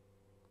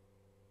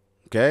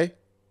 Okay.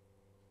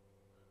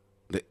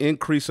 The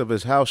increase of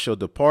his house shall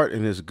depart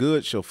and his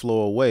goods shall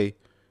flow away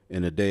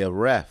in the day of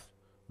wrath.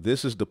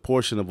 This is the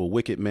portion of a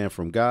wicked man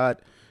from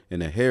God,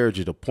 and a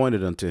heritage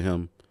appointed unto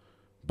him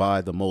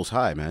by the Most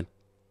High, man.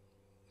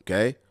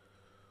 Okay?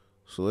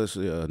 So let's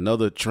see,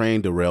 another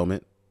train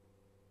derailment.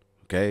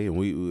 Okay?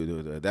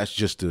 And that's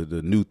just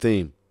the new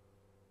theme.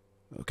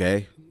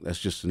 Okay? That's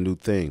just a new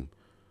theme.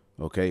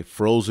 Okay?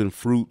 Frozen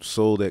fruit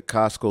sold at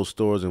Costco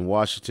stores in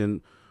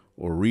Washington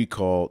or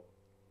recalled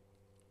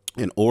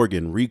in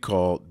Oregon,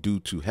 recalled due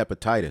to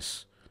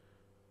hepatitis.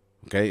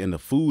 Okay? And the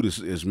food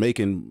is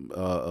making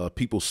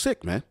people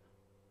sick, man.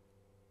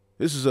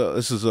 This is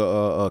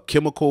a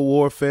chemical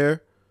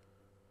warfare,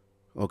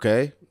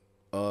 okay,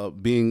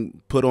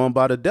 being put on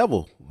by the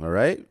devil, all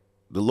right?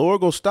 The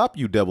Lord gonna stop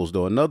you devils,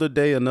 though. Another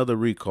day, another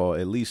recall.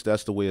 At least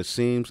that's the way it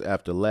seems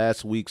after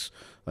last week's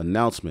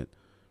announcement.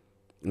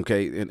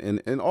 Okay,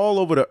 and all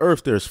over the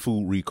earth there's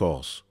food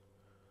recalls.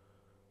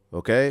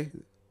 Okay?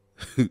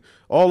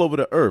 All over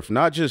the earth,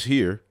 not just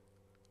here.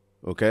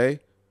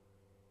 Okay?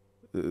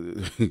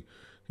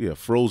 Yeah,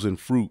 frozen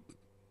fruit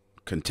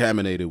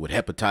contaminated with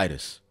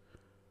hepatitis.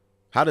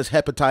 How does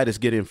hepatitis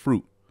get in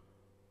fruit?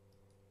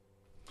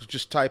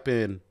 Just type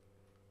in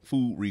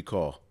food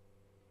recall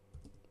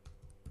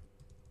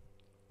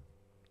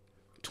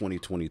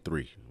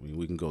 2023. I mean,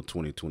 we can go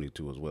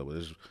 2022 as well, but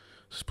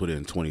let's put it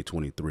in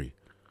 2023.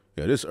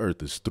 Yeah, this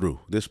earth is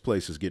through. This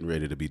place is getting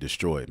ready to be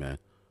destroyed, man.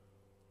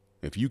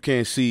 If you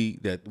can't see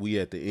that we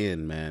at the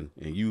end, man,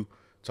 and you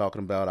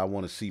talking about I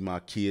want to see my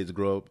kids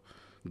grow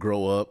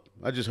up.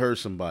 I just heard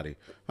somebody.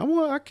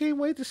 I can't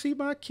wait to see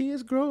my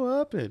kids grow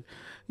up and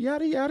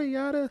yada yada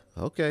yada.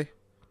 Okay.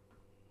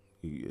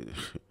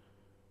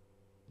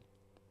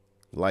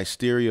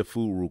 Listeria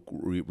food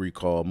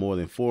recall. More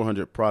than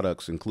 400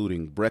 products,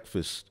 including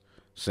breakfast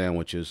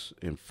sandwiches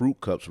and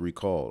fruit cups,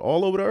 recalled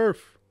all over the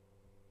earth.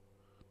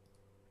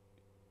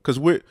 Because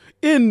we're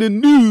in the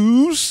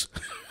news.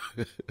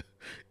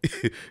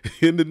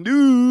 In the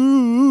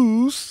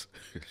news.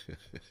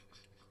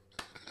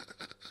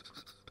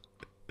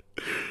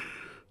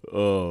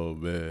 Oh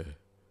man,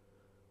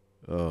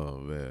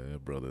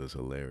 that brother is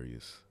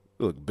hilarious.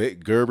 Look,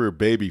 Gerber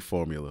baby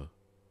formula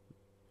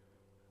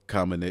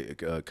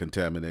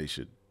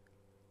contamination.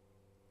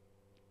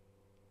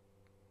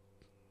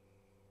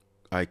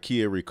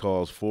 IKEA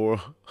recalls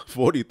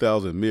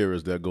 40,000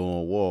 mirrors that go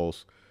on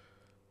walls.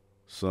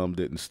 Some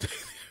didn't stay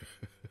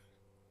there.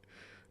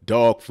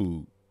 Dog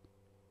food,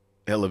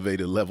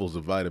 elevated levels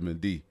of vitamin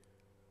D.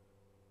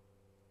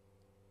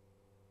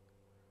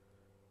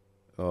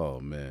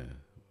 Oh man.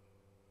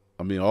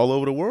 I mean, all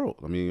over the world.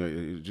 I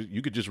mean,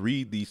 you could just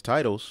read these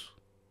titles.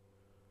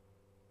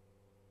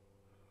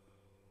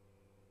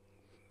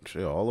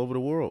 Sure, all over the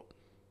world.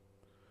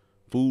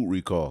 Food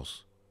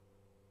recalls.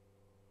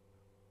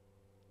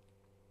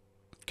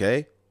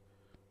 Okay?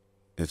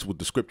 That's what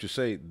the scriptures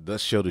say.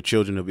 Thus shall the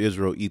children of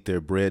Israel eat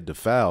their bread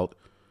defiled.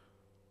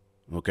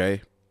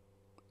 Okay?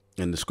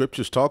 And the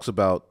scriptures talks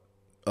about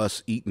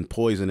us eating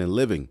poison and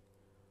living.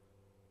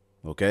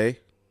 Okay?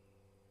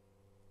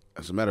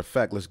 As a matter of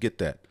fact, let's get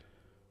that.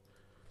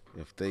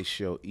 If they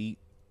shall eat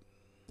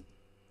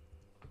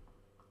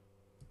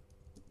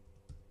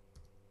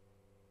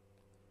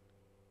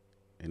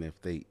and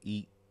if they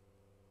eat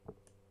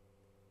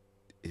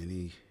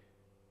any,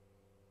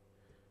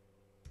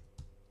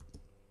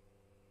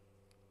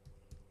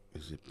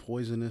 is it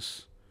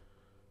poisonous?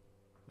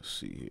 Let's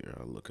see here.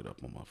 I'll look it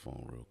up on my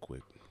phone real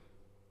quick.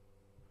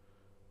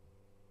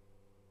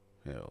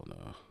 Hell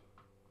no.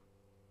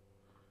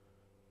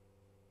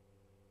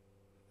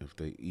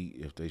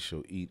 If they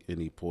shall eat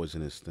any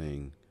poisonous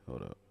thing,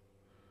 hold up.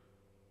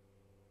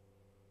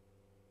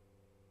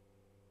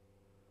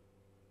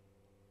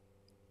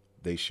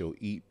 They shall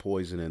eat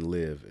poison and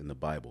live in the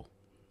Bible.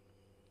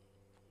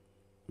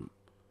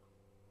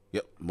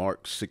 Yep,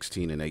 Mark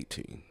 16 and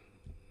 18.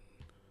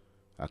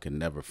 I can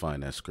never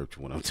find that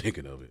scripture when I'm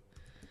thinking of it.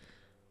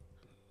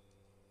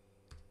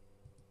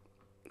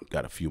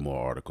 Got a few more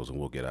articles and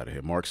we'll get out of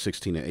here. Mark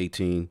 16 and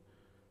 18.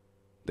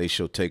 They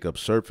shall take up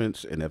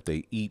serpents, and if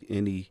they eat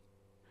any,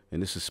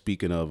 and this is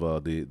speaking of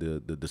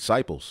the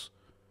disciples,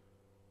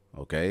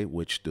 okay,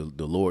 which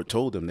the Lord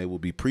told them they will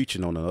be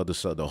preaching on the other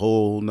side, the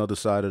whole other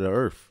side of the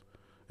earth,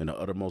 in the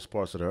uttermost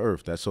parts of the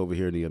earth. That's over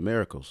here in the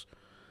Americas.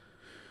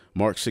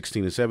 Mark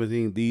 16 and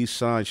 17, these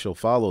signs shall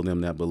follow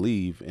them that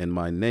believe. In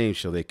my name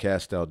shall they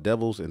cast out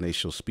devils, and they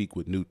shall speak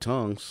with new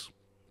tongues.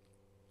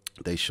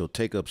 They shall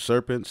take up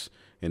serpents,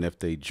 and if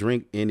they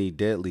drink any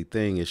deadly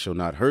thing, it shall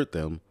not hurt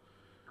them.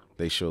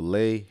 They shall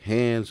lay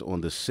hands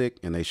on the sick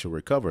and they shall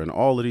recover. And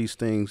all of these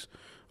things,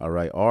 all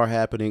right, are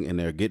happening and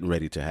they're getting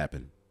ready to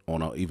happen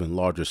on an even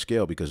larger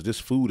scale because this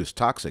food is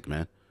toxic,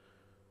 man.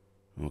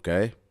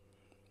 Okay.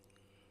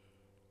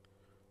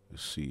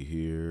 Let's see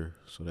here.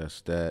 So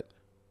that's that.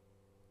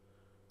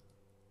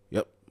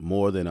 Yep.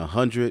 More than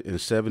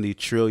 170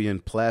 trillion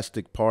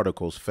plastic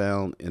particles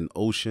found in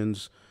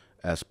oceans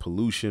as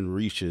pollution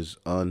reaches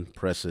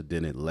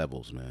unprecedented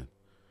levels, man.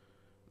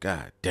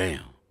 God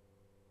damn.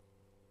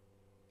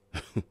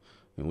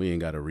 And we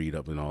ain't got to read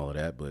up and all of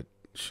that, but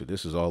shit,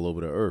 this is all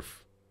over the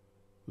earth.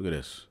 Look at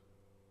this.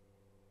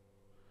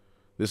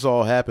 This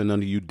all happened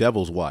under you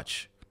devil's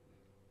watch.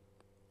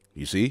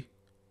 You see?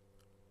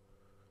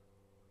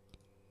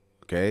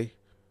 Okay.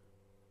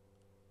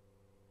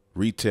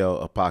 Retail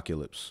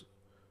apocalypse.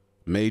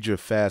 Major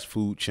fast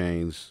food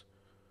chains,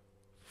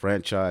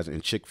 franchise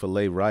and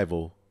Chick-fil-A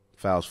rival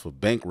files for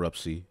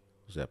bankruptcy.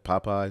 Was that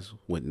Popeyes?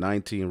 With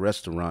 19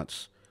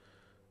 restaurants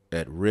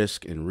at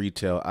risk in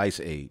retail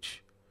ice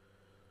age.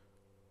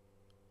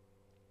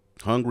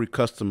 Hungry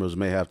customers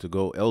may have to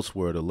go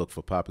elsewhere to look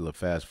for popular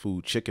fast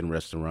food chicken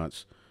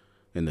restaurants.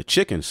 And the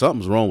chicken,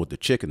 something's wrong with the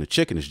chicken. The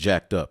chicken is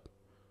jacked up.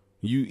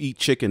 You eat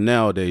chicken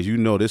nowadays, you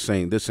know this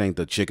ain't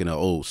the chicken of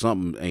old.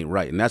 Something ain't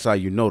right. And that's how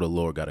you know the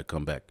Lord got to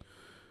come back.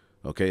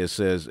 Okay, it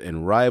says,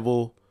 in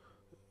rival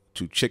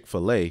to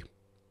Chick-fil-A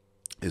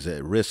is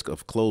at risk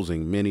of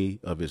closing many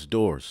of its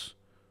doors.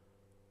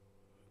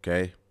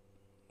 Okay,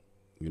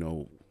 you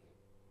know,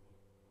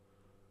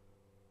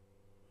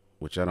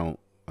 which I don't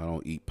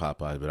eat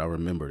Popeyes, but I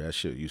remember that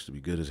shit used to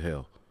be good as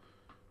hell.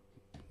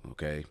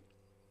 Okay,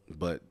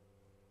 but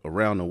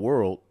around the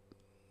world,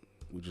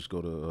 we just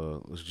go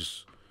to let's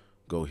just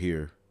go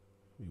here.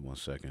 Give me 1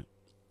 second.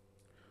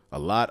 A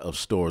lot of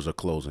stores are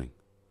closing.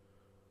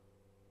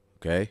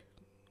 Okay,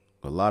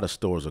 a lot of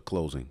stores are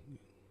closing.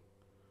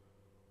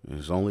 And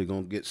it's only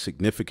gonna get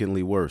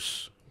significantly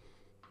worse.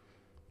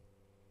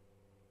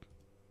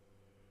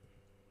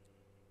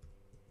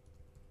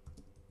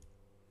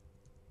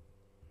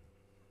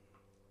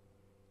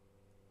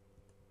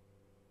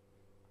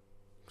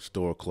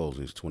 Store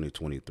closings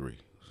 2023.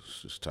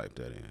 Let's just type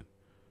that in.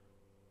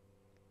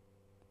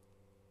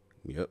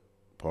 Yep.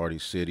 Party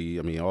City.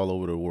 I mean, all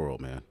over the world,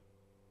 man.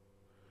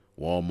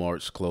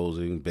 Walmart's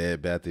closing.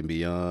 Bed Bath &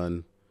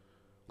 Beyond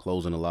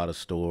closing a lot of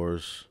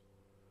stores.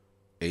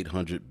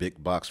 800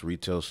 big box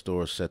retail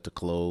stores set to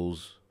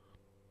close.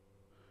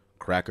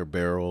 Cracker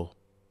Barrel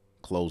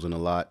closing a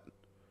lot.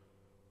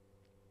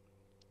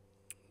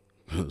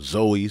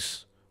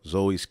 Zoe's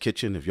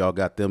Kitchen, if y'all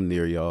got them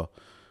near y'all.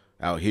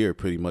 Out here,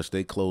 pretty much,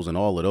 they closing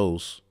all of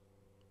those.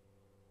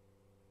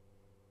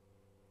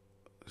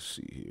 Let's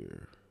see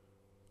here.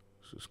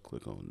 Let's just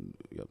click on,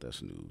 yep,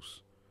 that's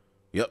news.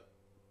 Yep.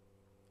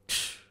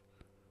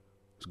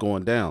 It's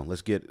going down.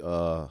 Let's get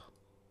the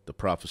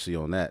prophecy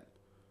on that.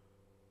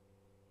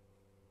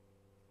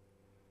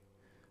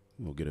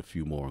 We'll get a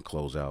few more and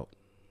close out.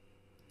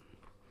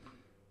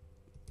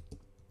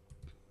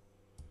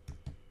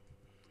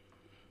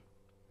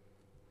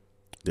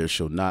 There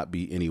shall not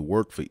be any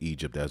work for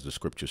Egypt, as the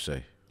scriptures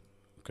say.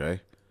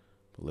 Okay?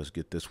 But let's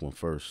get this one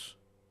first.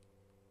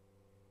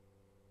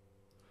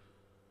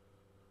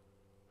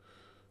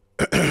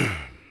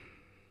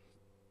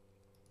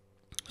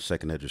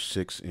 Second Edge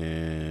 6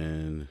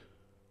 and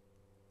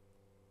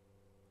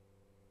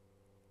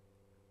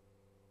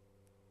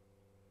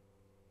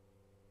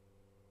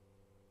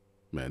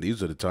man,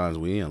 these are the times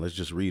we in. Let's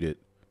just read it.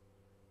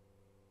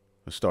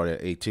 Let's start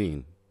at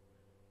 18.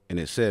 And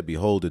it said,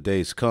 behold, the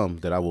days come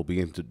that I will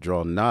begin to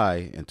draw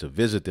nigh and to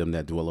visit them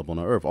that dwell upon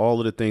the earth. All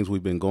of the things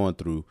we've been going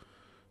through,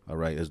 all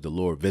right, is the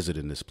Lord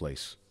visiting this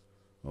place.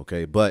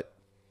 Okay, but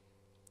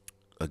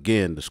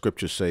again, the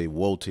scriptures say,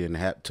 woe to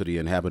the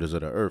inhabitants of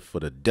the earth, for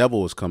the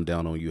devil has come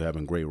down on you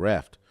having great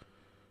wrath.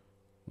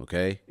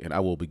 Okay, and I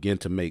will begin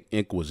to make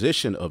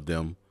inquisition of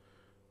them.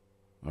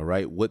 All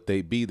right, what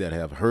they be that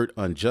have hurt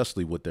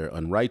unjustly with their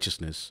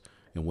unrighteousness.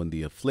 And when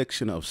the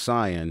affliction of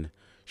Sion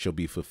shall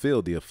be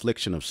fulfilled, the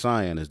affliction of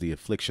Sion is the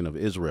affliction of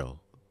Israel.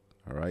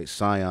 All right,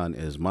 Sion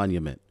is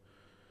monument.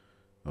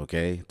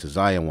 Okay, to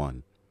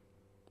Zion,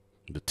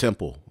 the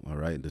temple. All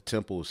right, the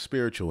temple is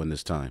spiritual in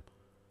this time.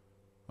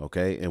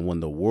 Okay, and when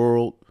the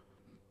world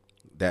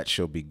that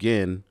shall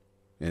begin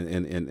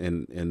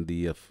in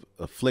the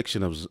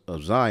affliction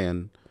of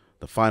Zion,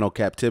 the final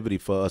captivity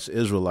for us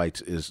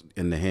Israelites is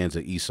in the hands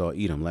of Esau,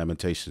 Edom.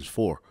 Lamentations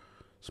 4.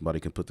 Somebody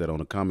can put that on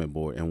the comment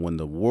board. And when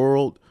the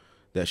world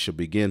that shall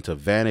begin to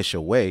vanish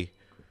away,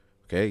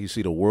 okay, you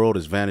see the world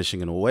is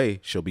vanishing away,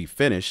 shall be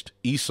finished,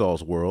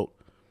 Esau's world,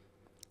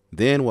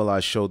 then will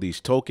I show these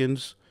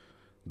tokens.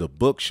 The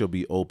book shall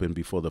be opened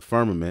before the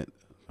firmament.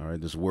 All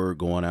right, this word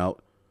going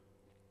out.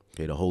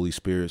 Okay, the Holy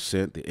Spirit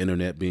sent, the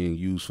internet being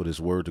used for this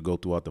word to go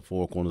throughout the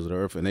four corners of the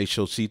earth, and they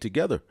shall see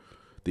together.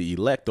 The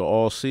elect are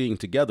all seeing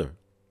together.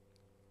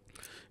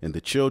 And the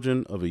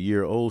children of a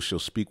year old shall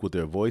speak with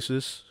their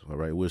voices. All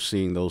right, we're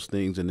seeing those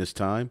things in this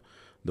time.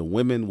 The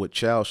women with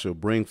child shall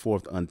bring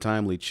forth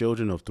untimely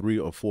children of 3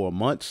 or 4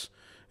 months,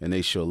 and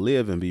they shall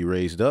live and be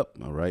raised up.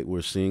 All right,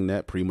 we're seeing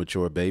that,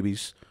 premature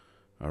babies.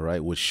 All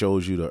right, which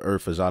shows you the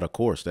earth is out of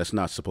course. That's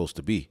not supposed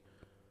to be.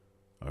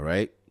 All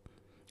right.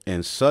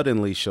 And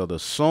suddenly shall the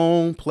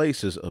sown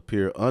places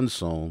appear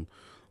unsown.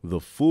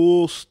 The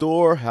full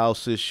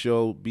storehouses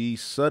shall be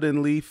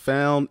suddenly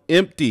found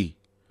empty.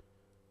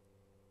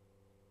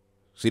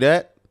 See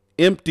that?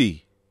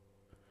 Empty.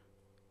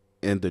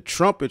 And the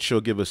trumpet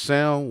shall give a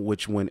sound,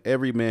 which when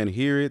every man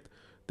heareth,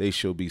 they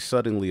shall be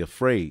suddenly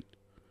afraid.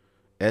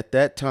 At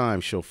that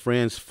time shall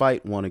friends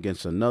fight one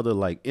against another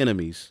like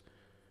enemies,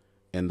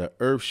 and the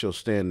earth shall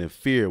stand in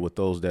fear with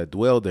those that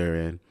dwell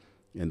therein,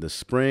 In the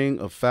spring,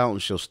 a fountain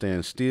shall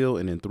stand still,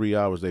 and in 3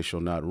 hours they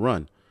shall not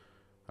run.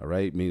 All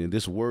right, meaning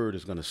this word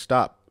is going to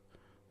stop.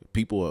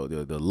 People,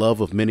 the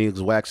love of many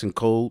is waxing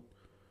cold.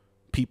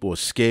 People are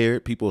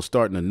scared. People are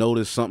starting to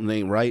notice something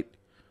ain't right.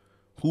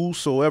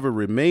 Whosoever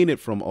remaineth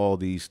from all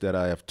these that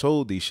I have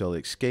told thee shall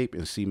escape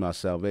and see my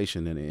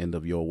salvation in the end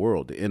of your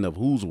world. The end of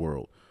whose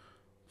world?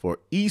 For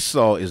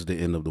Esau is the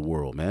end of the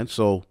world, man.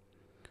 So,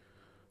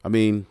 I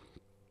mean,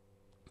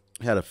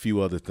 had a few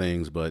other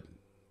things, but,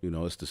 you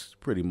know, it's just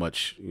pretty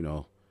much, you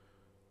know,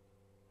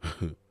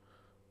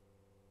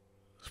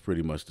 it's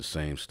pretty much the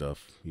same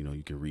stuff. You know,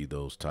 you can read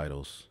those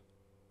titles.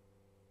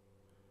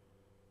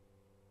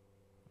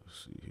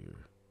 Let's see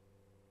here.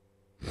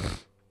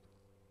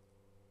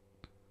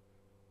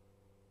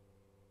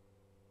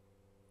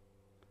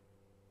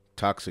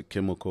 Toxic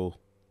chemical,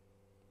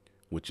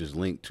 which is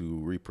linked to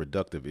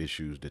reproductive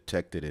issues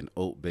detected in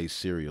oat-based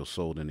cereal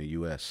sold in the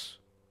U.S.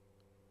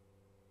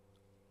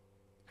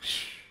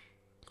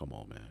 Come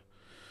on, man.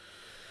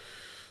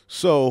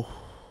 So,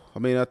 I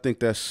mean, I think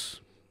that's,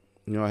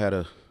 you know, I had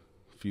a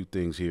few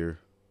things here.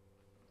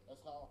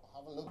 Let's now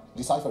have a look.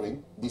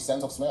 Deciphering the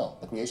sense of smell.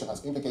 The creation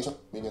has implications.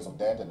 Millions of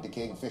dead and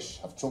decaying fish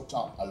have choked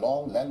up a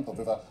long length of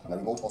river in a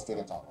remote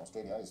Australian town.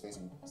 Australia is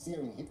facing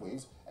searing heat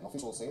waves, and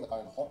officials say the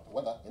current hot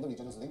weather in the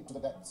region is linked to the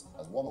depths,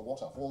 as warmer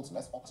water holds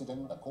less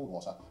oxygen than cold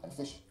water, and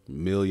fish.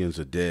 Millions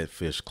of dead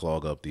fish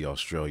clog up the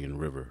Australian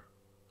River.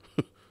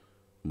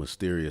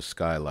 Mysterious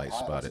skylight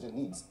spotted. Oxygen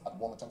needs at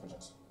warmer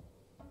temperatures.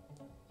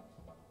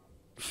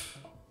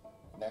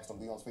 Next on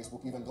Beyond's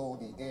Facebook, even though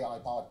the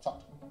AI-powered chat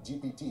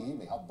GPT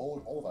may have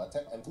bowled over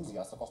tech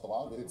enthusiasts across the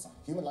world with its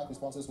human-like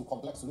responses to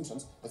complex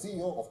solutions, the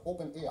CEO of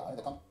OpenAI,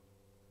 the company...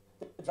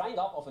 The drying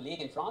up of a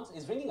lake in France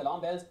is ringing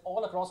alarm bells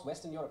all across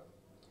Western Europe.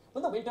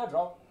 Will the winter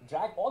drought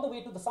drag all the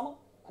way to the summer?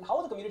 And how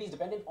are the communities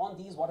dependent on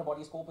these water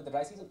bodies cope with the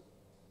dry season?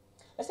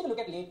 Let's take a look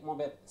at Lake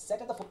Montbel,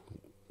 set at the foot...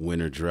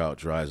 Winter drought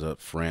dries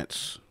up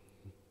France.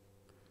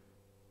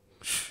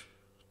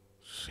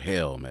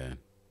 Hell, man.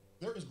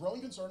 There is growing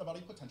concern about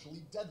a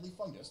potentially deadly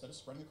fungus that is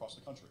spreading across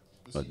the country.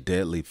 A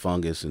deadly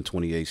fungus in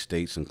 28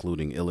 states,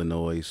 including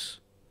Illinois.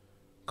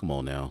 Come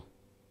on now.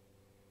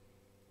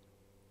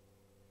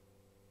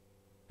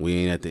 We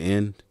ain't at the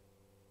end.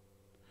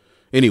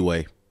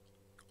 Anyway,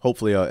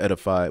 hopefully I'll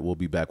edify it. We'll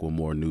be back with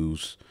more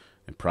news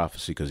and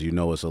prophecy, because you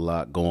know it's a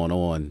lot going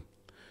on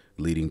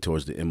leading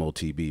towards the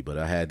MOTB. But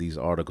I had these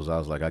articles. I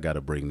was like, I got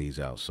to bring these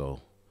out.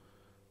 So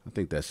I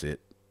think that's it.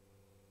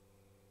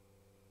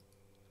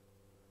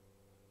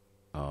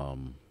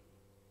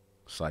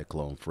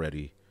 Cyclone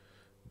Freddy,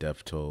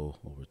 death toll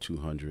over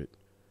 200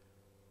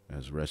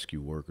 as rescue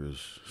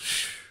workers.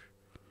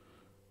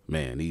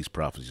 Man, these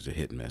prophecies are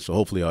hitting, man. So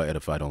hopefully I'll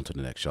edify on to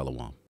the next. Shalom.